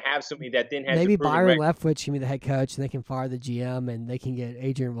be able to have somebody that then has maybe Byron Leftwich can be the head coach, and they can fire the GM, and they can get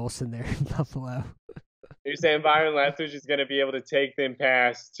Adrian Wilson there in Buffalo. You're saying Byron Leftwich is going to be able to take them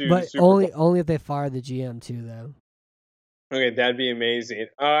past to but the Super Bowl? Only if they fire the GM too, though. Okay, that'd be amazing.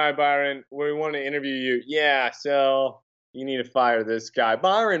 All right, Byron, we want to interview you. Yeah, so you need to fire this guy.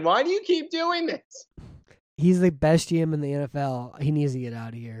 Byron, why do you keep doing this? He's the best GM in the NFL. He needs to get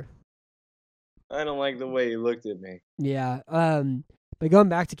out of here. I don't like the way he looked at me. Yeah. But going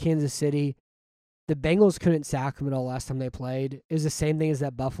back to Kansas City, the Bengals couldn't sack him at all last time they played. It was the same thing as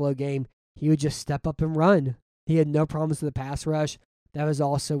that Buffalo game. He would just step up and run. He had no problems with the pass rush. That was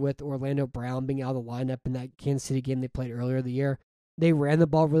also with Orlando Brown being out of the lineup in that Kansas City game they played earlier in the year. They ran the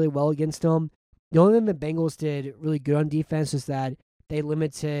ball really well against him. The only thing the Bengals did really good on defense was that they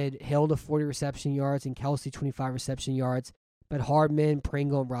limited Hill to 40 reception yards and Kelsey 25 reception yards. But Hardman,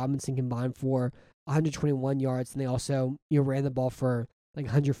 Pringle, and Robinson combined for 121 yards, and they also ran the ball for like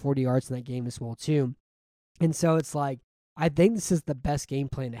 140 yards in that game as well too. And so it's like, I think this is the best game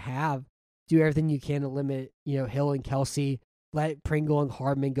plan to have. Do everything you can to limit, Hill and Kelsey. Let Pringle and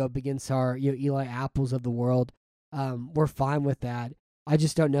Hardman go up against our, Eli Apples of the world. We're fine with that. I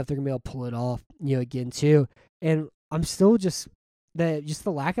just don't know if they're gonna be able to pull it off, again too. And I'm still just the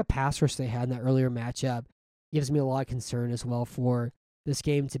lack of pass rush they had in that earlier matchup gives me a lot of concern as well for this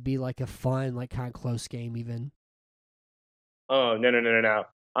game to be like a fun, like kind of close game even. Oh, no.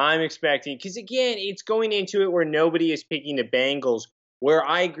 I'm expecting, because again, it's going into it where nobody is picking the Bengals, where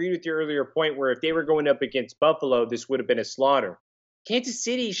I agree with your earlier point where if they were going up against Buffalo, this would have been a slaughter. Kansas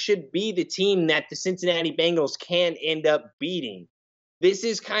City should be the team that the Cincinnati Bengals can end up beating. This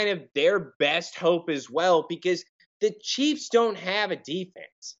is kind of their best hope as well, because the Chiefs don't have a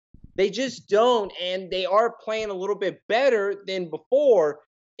defense. They just don't, and they are playing a little bit better than before.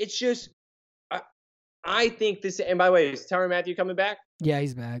 It's just, I think this, and by the way, is Tyrann Mathieu coming back? Yeah,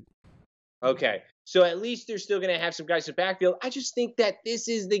 he's back. Okay, so at least they're still going to have some guys in the backfield. I just think that this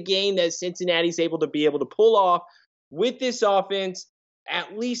is the game that Cincinnati's able to pull off with this offense.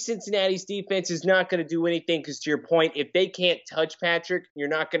 At least Cincinnati's defense is not going to do anything because, to your point, if they can't touch Patrick, you're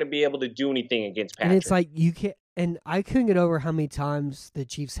not going to be able to do anything against Patrick. And it's like you can't. And I couldn't get over how many times the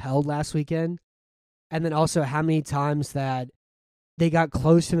Chiefs held last weekend, and then also how many times that they got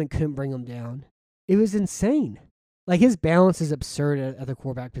close to him and couldn't bring him down. It was insane. Like, his balance is absurd at the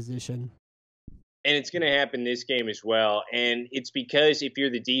quarterback position. And it's going to happen this game as well. And it's because if you're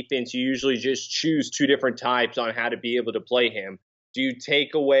the defense, you usually just choose two different types on how to be able to play him. Do you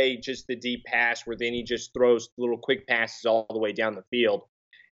take away just the deep pass where then he just throws little quick passes all the way down the field?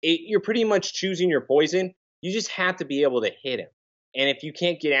 You're pretty much choosing your poison. You just have to be able to hit him. And if you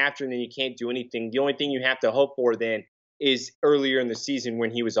can't get after him, then you can't do anything. The only thing you have to hope for then is earlier in the season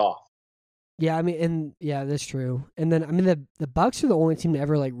when he was off. Yeah, I mean, and yeah, that's true. And then, I mean, the Bucs are the only team to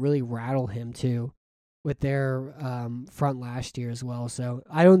ever like really rattle him too, with their front last year as well. So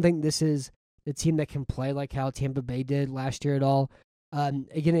I don't think this is the team that can play like how Tampa Bay did last year at all.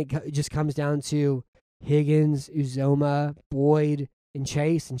 Again, it just comes down to Higgins, Uzomah, Boyd, and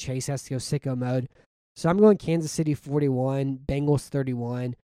Chase has to go sicko mode. So I'm going Kansas City 41, Bengals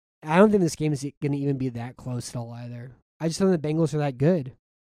 31. I don't think this game is going to even be that close at all either. I just don't think the Bengals are that good.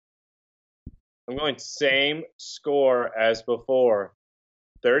 I'm going same score as before.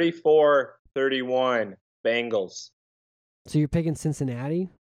 34-31 Bengals. So you're picking Cincinnati?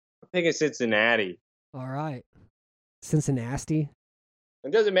 I'm picking Cincinnati. All right. Cincinnati?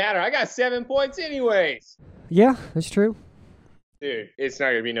 It doesn't matter. I got 7 points anyways. Yeah, that's true. Dude, it's not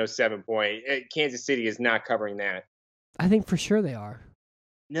going to be no 7 point. Kansas City is not covering that. I think for sure they are.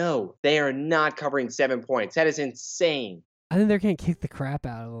 No, they are not covering 7 points. That is insane. I think they're going to kick the crap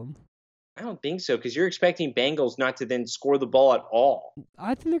out of them. I don't think so, because you're expecting Bengals not to then score the ball at all.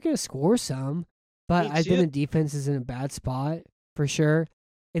 I think they're going to score some, but I think the defense is in a bad spot for sure.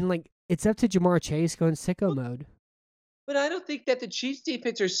 And, like, it's up to Jamar Chase going sicko mode. But I don't think that the Chiefs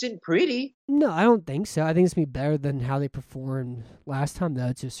defense are sitting pretty. No, I don't think so. I think it's going to be better than how they performed last time,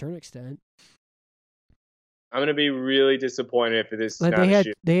 though, to a certain extent. I'm going to be really disappointed if this is like not a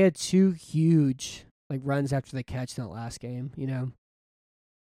shoot. They had two huge runs after the catch in that last game,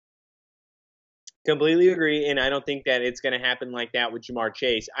 Completely agree, and I don't think that it's going to happen like that with Jamar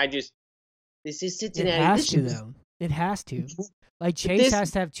Chase. This is Cincinnati. It has to, though. It has to. Like, Chase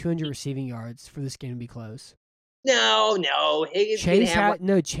has to have 200 receiving yards for this game to be close. No. Higgins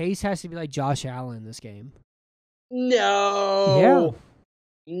Chase has to be like Josh Allen in this game. No.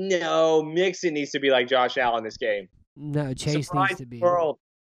 No, Mixon needs to be like Josh Allen this game. No, Chase Surprise needs to be. World.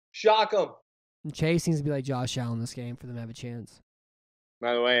 Shock him. Chase needs to be like Josh Allen this game for them to have a chance.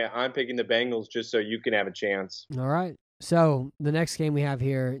 By the way, I'm picking the Bengals just so you can have a chance. All right. So the next game we have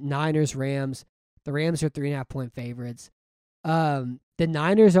here, Niners-Rams. The Rams are 3.5-point favorites. The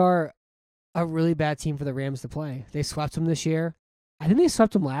Niners are a really bad team for the Rams to play. They swept them this year. I think they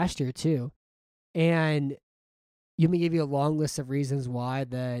swept them last year too. And let me give you a long list of reasons why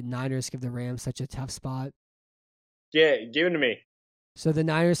the Niners give the Rams such a tough spot. Yeah, give it to me. So the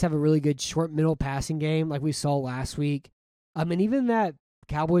Niners have a really good short middle passing game like we saw last week. And even that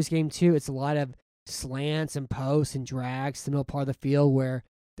Cowboys game too, it's a lot of slants and posts and drags to the middle part of the field where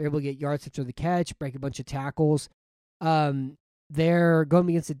they're able to get yards after the catch, break a bunch of tackles. They're going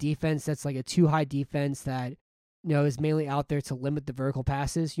against a defense that's like a too high defense that is mainly out there to limit the vertical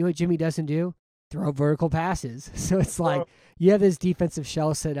passes. You know what Jimmy doesn't do? Throw vertical passes. So it's like you have this defensive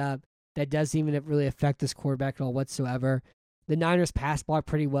shell set up that doesn't even really affect this quarterback at all whatsoever. The Niners pass block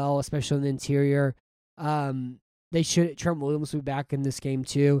pretty well, especially in the interior. Trent Williams will be back in this game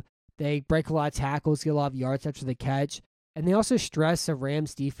too. They break a lot of tackles, get a lot of yards after the catch. And they also stress a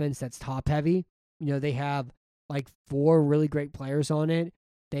Rams defense that's top heavy. They have like 4 really great players on it.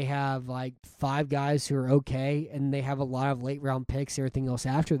 They have like 5 guys who are okay, and they have a lot of late round picks, everything else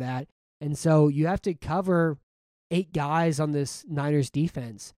after that. And so you have to cover 8 guys on this Niners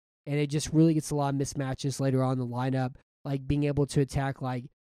defense. And it just really gets a lot of mismatches later on in the lineup, like being able to attack like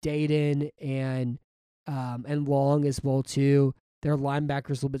Dayton and Long as well too. Their linebackers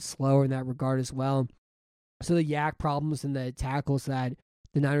a little bit slower in that regard as well. So the yak problems and the tackles that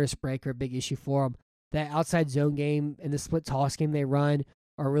the Niners break are a big issue for them. That outside zone game and the split toss game they run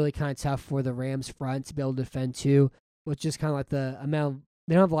are really kind of tough for the Rams front to be able to defend too, which is kind of like the amount.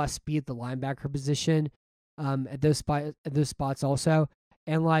 They don't have a lot of speed at the linebacker position at those spots also.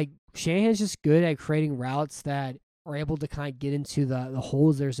 And like Shanahan's just good at creating routes that are able to kind of get into the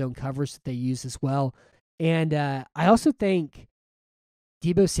holes their zone coverage that they use as well. And I also think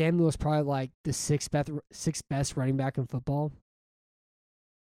Deebo Samuel is probably like the sixth best running back in football.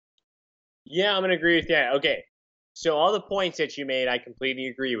 Yeah, I'm going to agree with that. Okay, so all the points that you made, I completely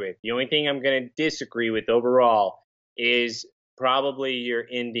agree with. The only thing I'm going to disagree with overall is probably your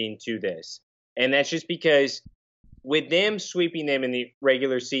ending to this. And that's just because with them sweeping them in the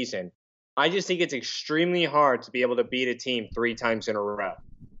regular season, I just think it's extremely hard to be able to beat a team 3 times in a row.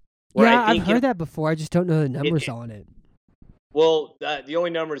 Yeah, I've heard that before. I just don't know the numbers on it. Well, the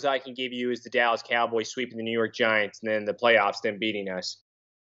only numbers I can give you is the Dallas Cowboys sweeping the New York Giants and then the playoffs, them beating us.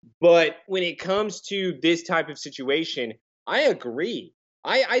 But when it comes to this type of situation, I agree.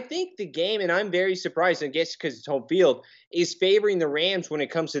 I think the game, and I'm very surprised, I guess because it's home field, is favoring the Rams when it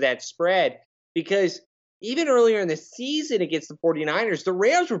comes to that spread. Because even earlier in the season against the 49ers, the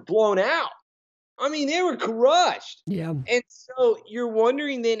Rams were blown out. I mean, they were crushed. Yeah. And so you're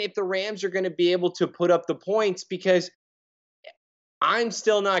wondering then if the Rams are going to be able to put up the points, because I'm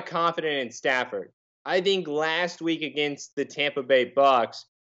still not confident in Stafford. I think last week against the Tampa Bay Bucks,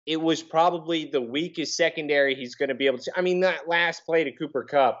 it was probably the weakest secondary he's going to be able to. I mean, that last play to Cooper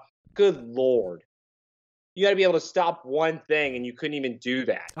Kupp, good Lord. You got to be able to stop one thing, and you couldn't even do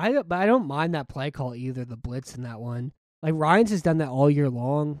that. But I don't mind that play call either, the blitz in that one. Like, Ryans has done that all year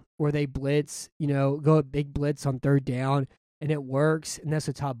long, where they blitz, go a big blitz on 3rd down, and it works, and that's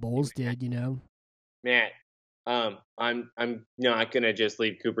what Todd Bowles did, Matt, I'm not going to just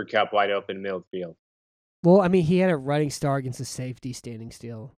leave Cooper Kupp wide open in the middle of the field. Well, I mean, he had a running star against a safety standing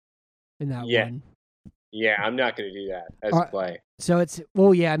still in that one. Yeah, I'm not going to do that as a play. So that's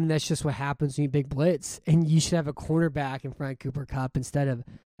just what happens when you big blitz. And you should have a cornerback in front of Cooper Kupp instead of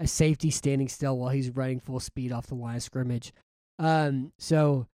a safety standing still while he's running full speed off the line of scrimmage.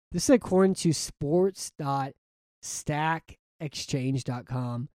 So this is according to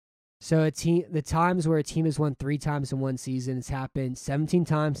sports.stackexchange.com. So the times where a team has won 3 times in one season, it's happened 17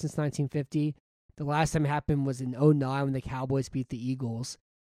 times since 1950. The last time it happened was in 2009 when the Cowboys beat the Eagles.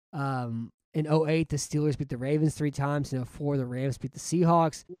 In 2008, the Steelers beat the Ravens 3 times. In 2004, the Rams beat the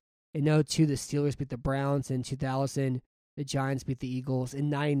Seahawks. In 2002, the Steelers beat the Browns. In 2000, the Giants beat the Eagles. In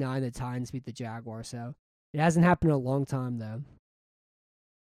 1999, the Titans beat the Jaguars. So it hasn't happened in a long time, though.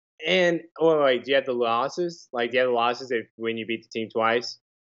 And, wait, do you have the losses? Like, do you have the losses when you beat the team twice?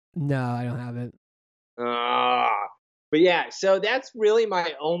 No, I don't have it. But yeah, so that's really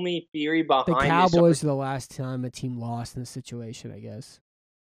my only theory behind the Cowboys are the last time a team lost in this situation, I guess.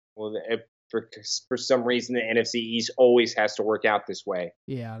 Well, for some reason, the NFC East always has to work out this way.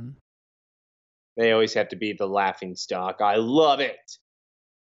 Yeah. They always have to be the laughing stock. I love it.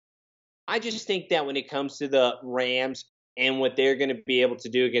 I just think that when it comes to the Rams and what they're going to be able to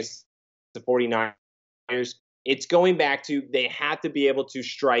do against the 49ers, it's going back to they have to be able to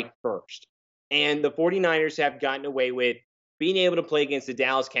strike first. And the 49ers have gotten away with being able to play against the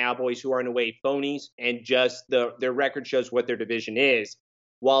Dallas Cowboys, who are in a way phonies, and just their record shows what their division is.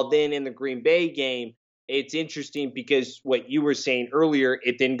 While then in the Green Bay game, it's interesting because what you were saying earlier,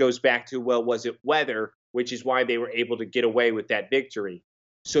 it then goes back to, well, was it weather, which is why they were able to get away with that victory.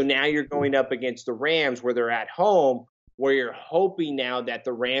 So now you're going up against the Rams where they're at home, where you're hoping now that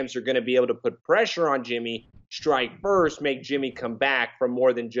the Rams are going to be able to put pressure on Jimmy strike first, make Jimmy come back for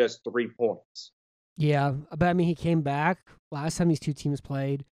more than just 3 points. Yeah, but I mean, he came back last time these two teams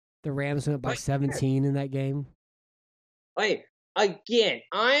played. The Rams went up by 17 in that game. Like, again,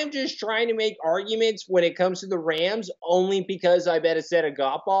 I am just trying to make arguments when it comes to the Rams only because I bet a set of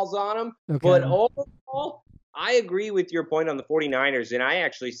golf balls on them. Okay. But overall, I agree with your point on the 49ers, and I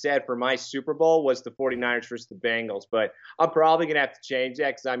actually said for my Super Bowl was the 49ers versus the Bengals, but I'm probably going to have to change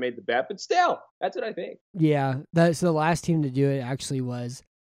that because I made the bet, but still, that's what I think. Yeah, so the last team to do it actually was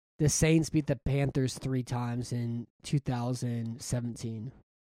the Saints beat the Panthers 3 times in 2017.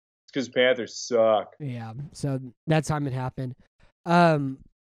 It's because Panthers suck. Yeah, so that time it happened.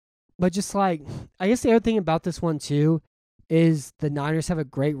 But just like, I guess the other thing about this one too is the Niners have a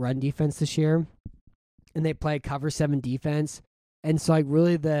great run defense this year, and they play a cover 7 defense. And so like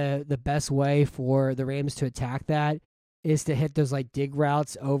really the best way for the Rams to attack that is to hit those like dig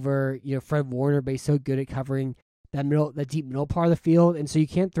routes over, Fred Warner, but he's so good at covering that deep middle part of the field. And so you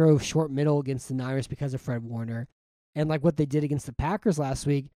can't throw short middle against the Niners because of Fred Warner. And like what they did against the Packers last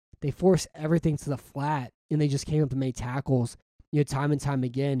week, they forced everything to the flat and they just came up and made tackles, time and time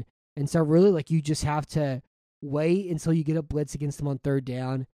again. And so really like you just have to wait until you get a blitz against them on third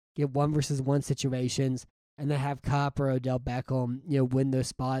down, get 1-versus-1 situations, and then have Kupp or Odell Beckham, win those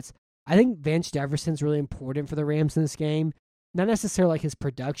spots. I think Vance Jefferson's really important for the Rams in this game. Not necessarily like his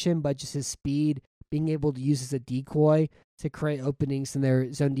production, but just his speed, being able to use as a decoy to create openings in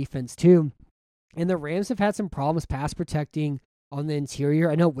their zone defense too. And the Rams have had some problems pass protecting on the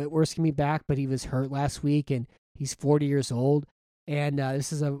interior. I know Whitworth's going to be back, but he was hurt last week, and he's 40 years old. And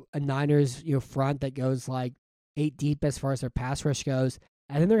this is a Niners front that goes like 8 deep as far as their pass rush goes.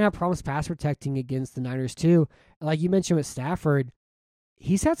 And then they're going to have problems pass protecting against the Niners too. Like you mentioned with Stafford,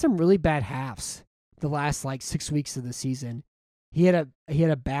 he's had some really bad halves the last like 6 weeks of the season. He had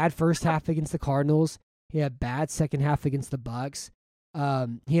a bad first half against the Cardinals. He had a bad second half against the Bucks.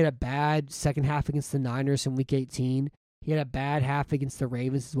 He had a bad second half against the Niners in Week 18. He had a bad half against the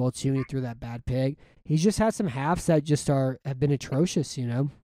Ravens as well too, and he threw that bad pick. He's just had some halves that just have been atrocious,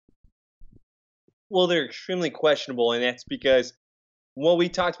 Well, they're extremely questionable, and that's because what we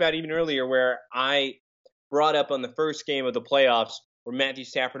talked about even earlier, where I brought up on the first game of the playoffs, where Matthew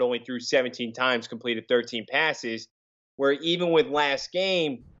Stafford only threw 17 times, completed 13 passes, where even with last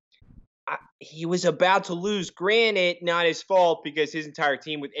game, he was about to lose. Granted, not his fault because his entire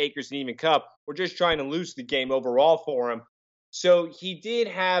team with Akers and even Kupp were just trying to lose the game overall for him. So he did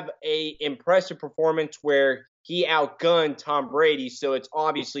have a impressive performance where he outgunned Tom Brady. So it's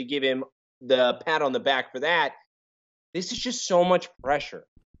obviously give him the pat on the back for that. This is just so much pressure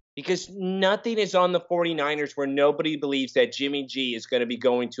because nothing is on the 49ers where nobody believes that Jimmy G is going to be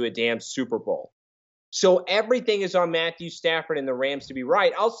going to a damn Super Bowl. So everything is on Matthew Stafford and the Rams to be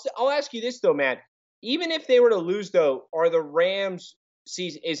right. I'll ask you this, though, Matt. Even if they were to lose, though, are the Rams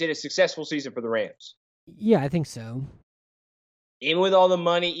season, is it a successful season for the Rams? Yeah, I think so. Even with all the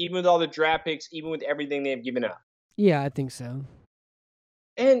money, even with all the draft picks, even with everything they've given up? Yeah, I think so.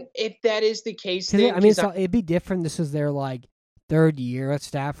 And if that is the case, then, it'd be different. This was their like 3rd year at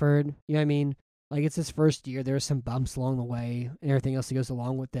Stafford. You know what I mean? Like it's his 1st year. There's some bumps along the way and everything else that goes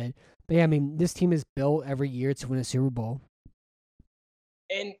along with it. But yeah, I mean, this team is built every year to win a Super Bowl.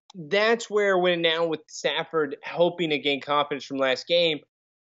 And that's where when now with Stafford hoping to gain confidence from last game,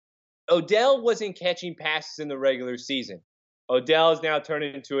 Odell wasn't catching passes in the regular season. Odell is now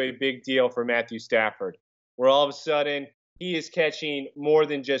turning into a big deal for Matthew Stafford, where all of a sudden he is catching more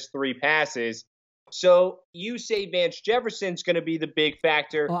than just 3 passes. So you say Vance Jefferson's going to be the big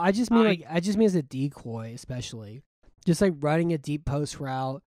factor. Well, I just mean as a decoy, especially just like running a deep post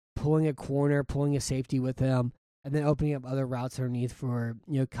route, pulling a corner, pulling a safety with him, and then opening up other routes underneath for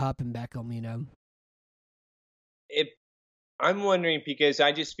Kupp and Beckham. I'm wondering because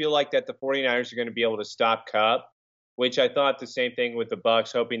I just feel like that the 49ers are going to be able to stop Kupp, which I thought the same thing with the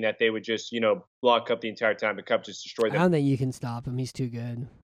Bucks, hoping that they would just block Kupp the entire time, but Kupp just destroy them. I don't think you can stop him. He's too good.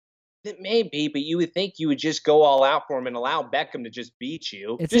 It may be, but you would think you would just go all out for him and allow Beckham to just beat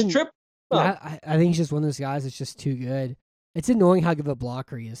you. Triple. Yeah, I think he's just one of those guys that's just too good. It's annoying how good of a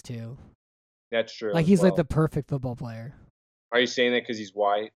blocker he is, too. That's true. Like, he's like the perfect football player. Are you saying that because he's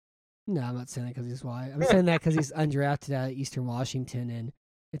white? No, I'm not saying that because he's white. I'm saying that because he's undrafted out of Eastern Washington, and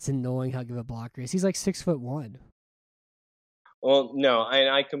it's annoying how good of a blocker he is. He's like 6'1". Well, no,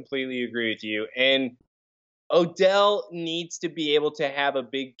 I completely agree with you. And Odell needs to be able to have a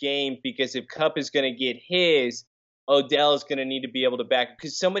big game because if Kupp is going to get his, Odell is going to need to be able to back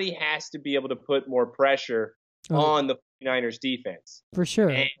because somebody has to be able to put more pressure on the 49ers defense. For sure.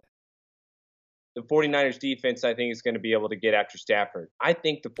 And the 49ers defense, I think, is going to be able to get after Stafford. I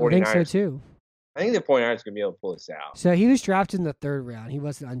think the 49ers. I think so, too. I think the 49ers are going to be able to pull this out. So he was drafted in the 3rd round. He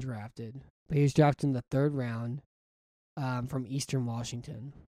wasn't undrafted, but he was drafted in the 3rd round from Eastern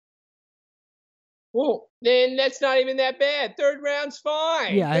Washington. Well, then that's not even that bad. 3rd round's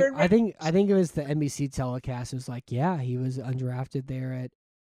fine. Yeah, I think it was the NBC telecast. It was like, yeah, he was undrafted there at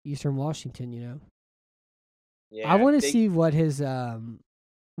Eastern Washington. You know, Yeah, I want to see what his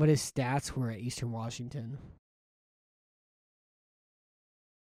stats were at Eastern Washington.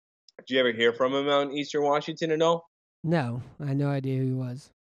 Did you ever hear from him out in Eastern Washington at all? No, I had no idea who he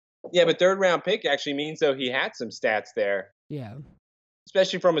was. Yeah, but 3rd round pick actually means, though, he had some stats there, Yeah,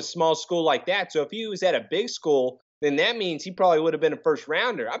 especially from a small school like that. So if he was at a big school, then that means he probably would have been a 1st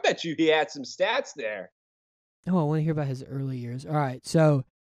rounder. I bet you he had some stats there. Oh, I want to hear about his early years. All right, so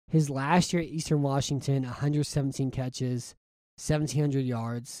his last year at Eastern Washington, 117 catches, 1,700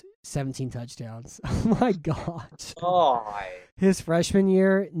 yards, 17 touchdowns. Oh my gosh. Oh, His freshman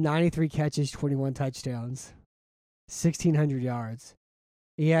year, 93 catches, 21 touchdowns, 1,600 yards.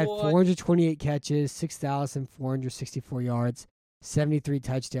 He had What? 428 catches, 6,464 yards, 73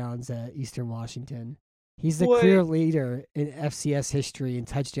 touchdowns at Eastern Washington. He's the What? clear leader in FCS history in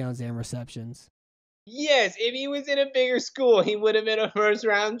touchdowns and receptions. Yes, if he was in a bigger school, he would have been a 1st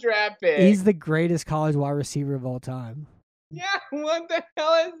round draft pick. He's the greatest college wide receiver of all time. Yeah, what the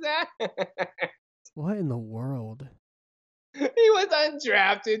hell is that? What in the world? He was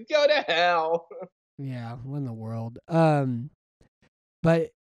undrafted. Go to hell. Yeah, what in the world? But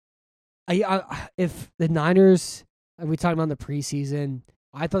if the Niners, we talked about in the preseason,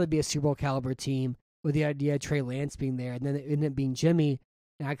 I thought it'd be a Super Bowl caliber team with the idea of Trey Lance being there, and then it ended up being Jimmy,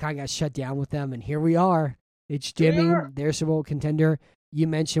 and I kind of got shut down with them, and here we are. It's Here we Jimmy, are. their Super Bowl contender. You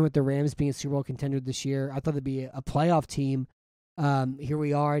mentioned with the Rams being a Super Bowl contender this year, I thought it'd be a playoff team. Here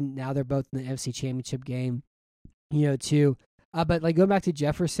we are, and now they're both in the NFC Championship game, too. But like going back to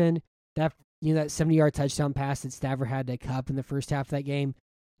Jefferson, that 70-yard touchdown pass that Stafford had to Kupp in the first half of that game,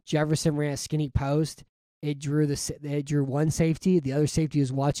 Jefferson ran a skinny post. It drew one safety. The other safety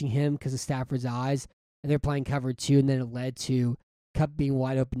was watching him because of Stafford's eyes, and they're playing cover 2, and then it led to Kupp being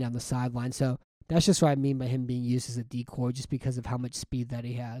wide open down the sideline. So that's just what I mean by him being used as a decoy, just because of how much speed that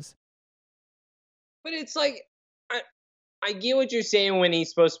he has. But it's like, I get what you're saying when he's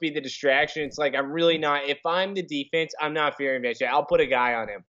supposed to be the distraction. It's like, I'm really not. If I'm the defense, I'm not fearing that shit. I'll put a guy on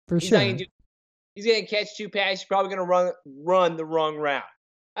him. For He's sure. not gonna he's going to catch 2 passes. He's probably going to run the wrong route.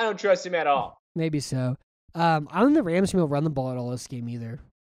 I don't trust him at all. Maybe so. I don't think the Rams will run the ball at all this game either.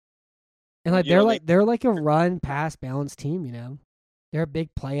 And like You know, they're like a run pass balanced team, They're a big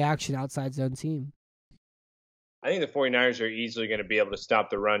play action outside zone team. I think the 49ers are easily going to be able to stop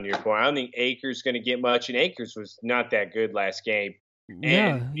the run to your point. I don't think Akers going to get much, and Akers was not that good last game.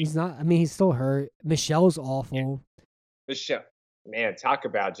 Yeah, And- he's not. I mean, he's still hurt. Michelle's awful. The show, man, talk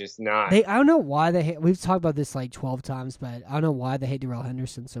about just not. I don't know why they hate. We've talked about this like 12 times, but I don't know why they hate Darrell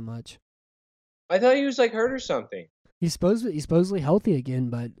Henderson so much. I thought he was like hurt or something. He's supposedly healthy again,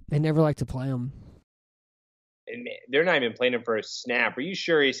 but they never like to play him. And man, they're not even playing him for a snap. Are you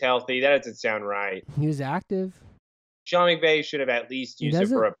sure he's healthy? That doesn't sound right. He was active. Sean McVay should have at least He used it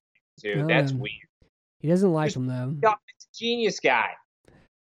for a two. No. That's weird. He doesn't like him though. It's a genius guy.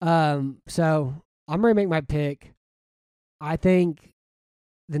 So I'm gonna make my pick. I think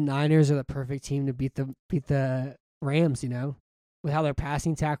the Niners are the perfect team to beat the Rams. With how their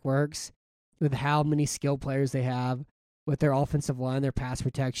passing attack works, with how many skilled players they have, with their offensive line, their pass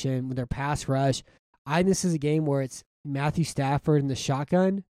protection, with their pass rush. I think this is a game where it's Matthew Stafford in the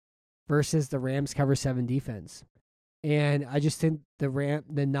shotgun versus the Rams cover 7 defense. And I just think the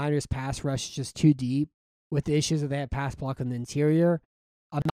Niners pass rush is just too deep with the issues that they have pass block on the interior.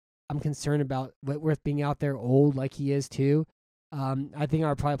 I'm concerned about Whitworth being out there old like he is too. I think I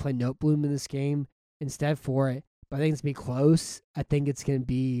would probably play Noteboom in this game instead for it. But I think it's going to be close. I think it's going to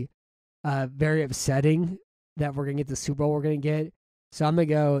be very upsetting that we're going to get the Super Bowl we're going to get. So I'm going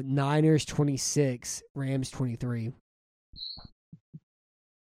to go Niners 26, Rams 23.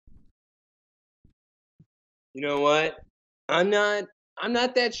 You know what? I'm not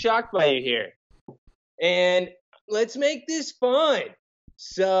that shocked by you here. And let's make this fun.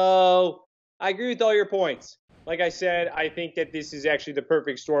 So I agree with all your points. Like I said, I think that this is actually the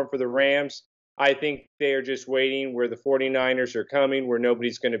perfect storm for the Rams. I think they are just waiting where the 49ers are coming, where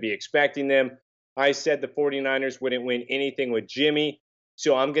nobody's going to be expecting them. I said the 49ers wouldn't win anything with Jimmy,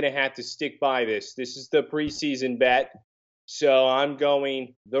 so I'm going to have to stick by this. This is the preseason bet. So I'm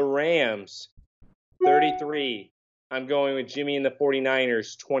going the Rams 33. I'm going with Jimmy and the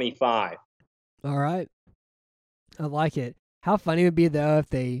 49ers 25. All right. I like it. How funny it would be, though, if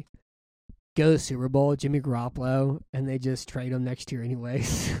they go to the Super Bowl, Jimmy Garoppolo, and they just trade him next year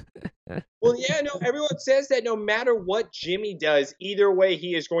anyways. Well, yeah, no, everyone says that no matter what Jimmy does, either way,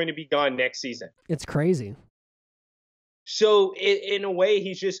 he is going to be gone next season. It's crazy. So, in a way,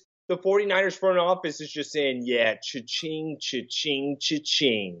 he's just, the 49ers front office is just saying, yeah, cha-ching, cha-ching,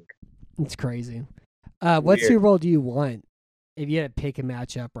 cha-ching. It's crazy. What Weird. Super Bowl do you want if you had to pick a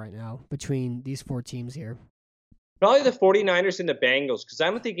matchup right now between these four teams here? Probably the 49ers and the Bengals, because I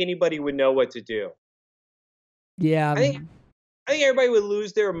don't think anybody would know what to do. Yeah. I think everybody would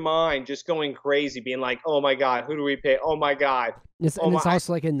lose their mind just going crazy, being like, oh my God, who do we pick? Oh my God. It's Oh my-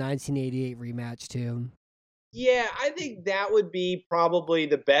 also like a 1988 rematch, too. Yeah, I think that would be probably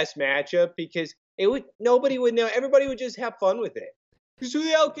the best matchup because nobody would know. Everybody would just have fun with it. Because who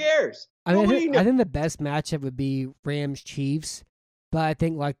the hell cares? I mean, Nobody I think the best matchup would be Rams Chiefs, but I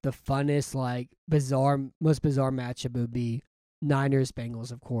think like the funnest, like most bizarre matchup would be Niners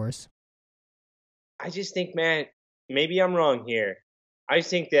Bengals, of course. I just think, man, maybe I'm wrong here. I just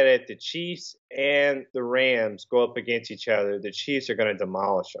think that if the Chiefs and the Rams go up against each other, the Chiefs are going to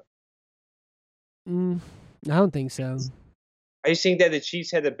demolish them. I don't think so. I just think that the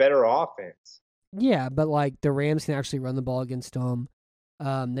Chiefs had the better offense. Yeah, but like the Rams can actually run the ball against them.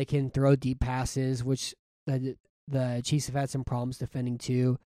 They can throw deep passes, which the Chiefs have had some problems defending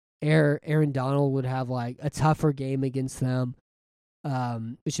too. Aaron Donald would have like a tougher game against them,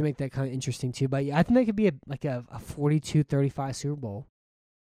 which would make that kind of interesting too. But yeah, I think that could be a 42-35 Super Bowl.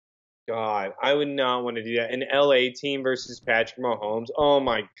 God, I would not want to do that. An LA team versus Patrick Mahomes. Oh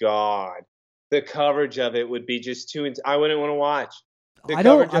my God. The coverage of it would be just too. I wouldn't want to watch. I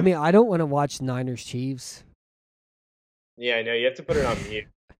don't want to watch Niners Chiefs. Yeah, I know. You have to put it on mute.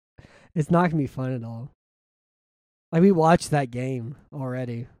 It's not gonna be fun at all. Like we watched that game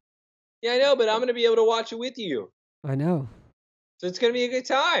already. Yeah, I know, but I'm gonna be able to watch it with you. I know. So it's gonna be a good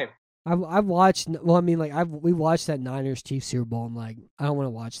time. I've watched. Well, I mean, like we watched that Niners Chiefs Super Bowl, and like I don't want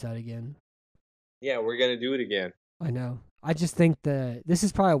to watch that again. Yeah, we're gonna do it again. I know. I just think this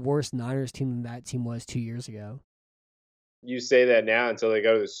is probably a worse Niners team than that team was 2 years ago. You say that now until they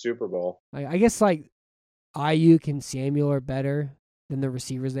go to the Super Bowl. I guess like Ayuk and Samuel are better than the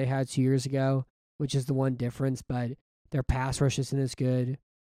receivers they had 2 years ago, which is the one difference. But their pass rush isn't as good.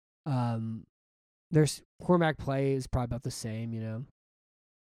 Their quarterback play is probably about the same. You know.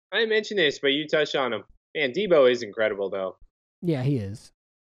 I didn't mention this, but you touched on him. Man, Debo is incredible, though. Yeah, he is.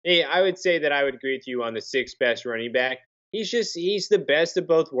 Hey, I would say that I would agree with you on the sixth best running back. He's the best of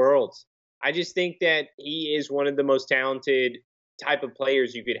both worlds. I just think that he is one of the most talented type of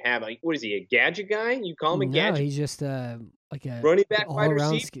players you could have. Like, what is he, a gadget guy? You call him a gadget? No, he's just like a running back, all wide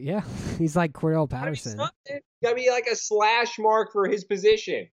around. receiver. Yeah, he's like Cordell Patterson. Gotta be like a slash mark for his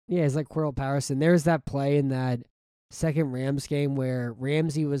position. Yeah, he's like Cordell Patterson. There's that play in that second Rams game where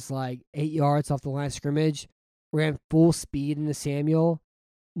Ramsey was like 8 yards off the line of scrimmage, ran full speed into Samuel,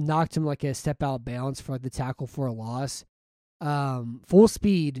 knocked him like a step out of bounds for like the tackle for a loss. Full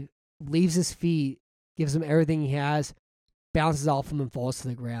speed, leaves his feet, gives him everything he has, bounces off him and falls to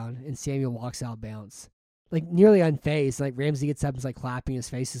the ground, and Samuel walks out of bounds. Like nearly unfazed. Like Ramsey gets up and is like clapping his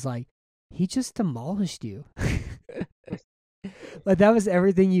face. Is like, he just demolished you. Like that was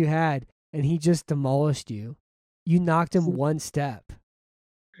everything you had, and he just demolished you. You knocked him one step.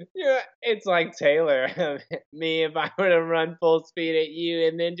 Yeah, it's like Taylor. Me, if I were to run full speed at you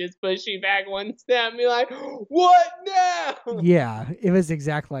and then just push you back one step and be like, what now? Yeah, it was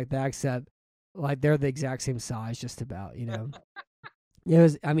exactly like that, except like they're the exact same size, just about, you know.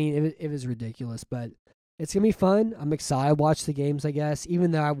 It was ridiculous, but it's going to be fun. I'm excited to watch the games, I guess, even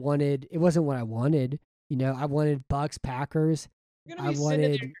though it wasn't what I wanted. You know, I wanted Bucks, Packers. You're going to be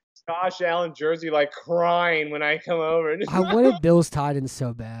sitting in your Josh Allen jersey like crying when I come over. I wanted Bills Titans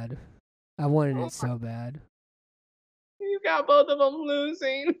so bad. I wanted it so bad. You got both of them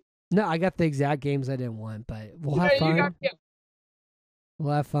losing. No, I got the exact games I didn't want, but we'll have fun.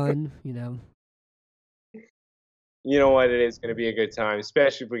 We'll have fun, you know. You know what? It is going to be a good time,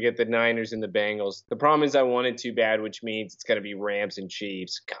 especially if we get the Niners and the Bengals. The problem is I want it too bad, which means it's going to be Rams and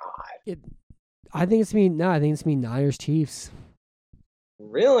Chiefs. God. I think it's me Niners Chiefs.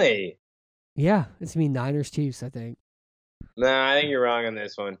 Really? Yeah, it's me Niners Chiefs, I think. Nah, I think you're wrong on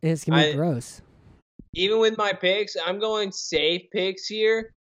this one. And it's going to be gross. Even with my picks, I'm going safe picks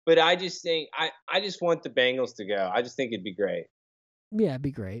here, but I just think I just want the Bengals to go. I just think it'd be great. Yeah, it'd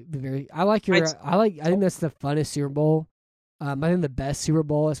be great. I think that's the funnest Super Bowl. I think the best Super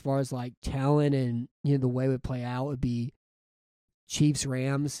Bowl as far as like talent and the way it would play out would be Chiefs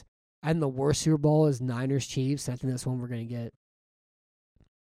Rams. And the worst Super Bowl is Niners Chiefs. I think that's one we're gonna get.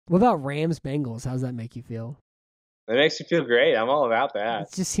 What about Rams Bengals? How does that make you feel? That makes me feel great. I'm all about that.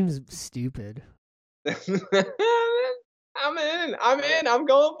 It just seems stupid. I'm in. I'm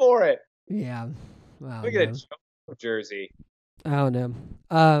going for it. Yeah. Look at that jersey. I don't know.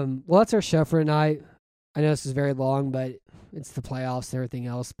 Well, that's our show for tonight. I know this is very long, but it's the playoffs and everything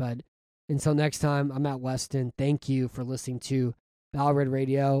else. But until next time, I'm Matt Weston. Thank you for listening to Battle Red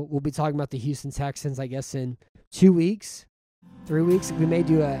Radio. We'll be talking about the Houston Texans, I guess, in 2 weeks, 3 weeks. We may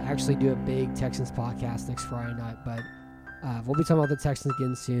actually do a big Texans podcast next Friday night, but we'll be talking about the Texans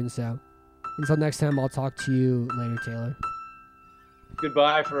again soon. So until next time, I'll talk to you later, Taylor.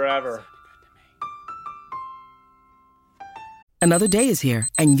 Goodbye forever. Another day is here,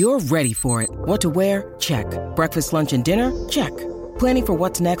 and you're ready for it. What to wear? Check. Breakfast, lunch, and dinner? Check. Planning for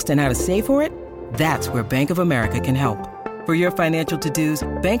what's next and how to save for it? That's where Bank of America can help. For your financial to-dos,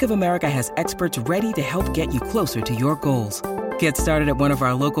 Bank of America has experts ready to help get you closer to your goals. Get started at one of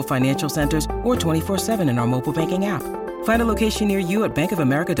our local financial centers or 24/7 in our mobile banking app. Find a location near you at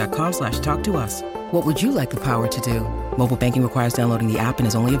bankofamerica.com/talktous. What would you like the power to do? Mobile banking requires downloading the app and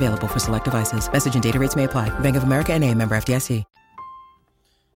is only available for select devices. Message and data rates may apply. Bank of America NA, member FDIC.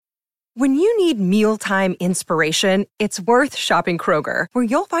 When you need mealtime inspiration, it's worth shopping Kroger, where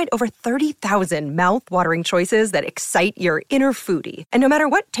you'll find over 30,000 mouth-watering choices that excite your inner foodie. And no matter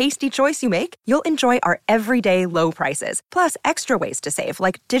what tasty choice you make, you'll enjoy our everyday low prices, plus extra ways to save,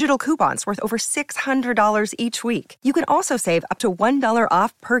 like digital coupons worth over $600 each week. You can also save up to $1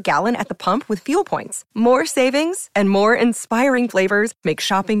 off per gallon at the pump with fuel points. More savings and more inspiring flavors make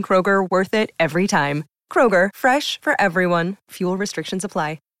shopping Kroger worth it every time. Kroger, fresh for everyone. Fuel restrictions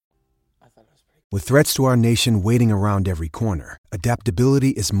apply. With threats to our nation waiting around every corner,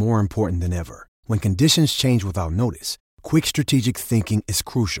 adaptability is more important than ever. When conditions change without notice, quick strategic thinking is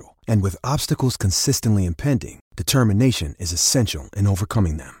crucial. And with obstacles consistently impending, determination is essential in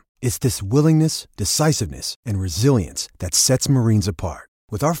overcoming them. It's this willingness, decisiveness, and resilience that sets Marines apart.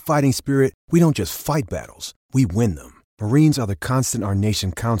 With our fighting spirit, we don't just fight battles, we win them. Marines are the constant our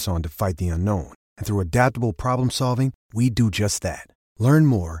nation counts on to fight the unknown. And through adaptable problem solving, we do just that. Learn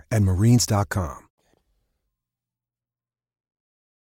more at Marines.com.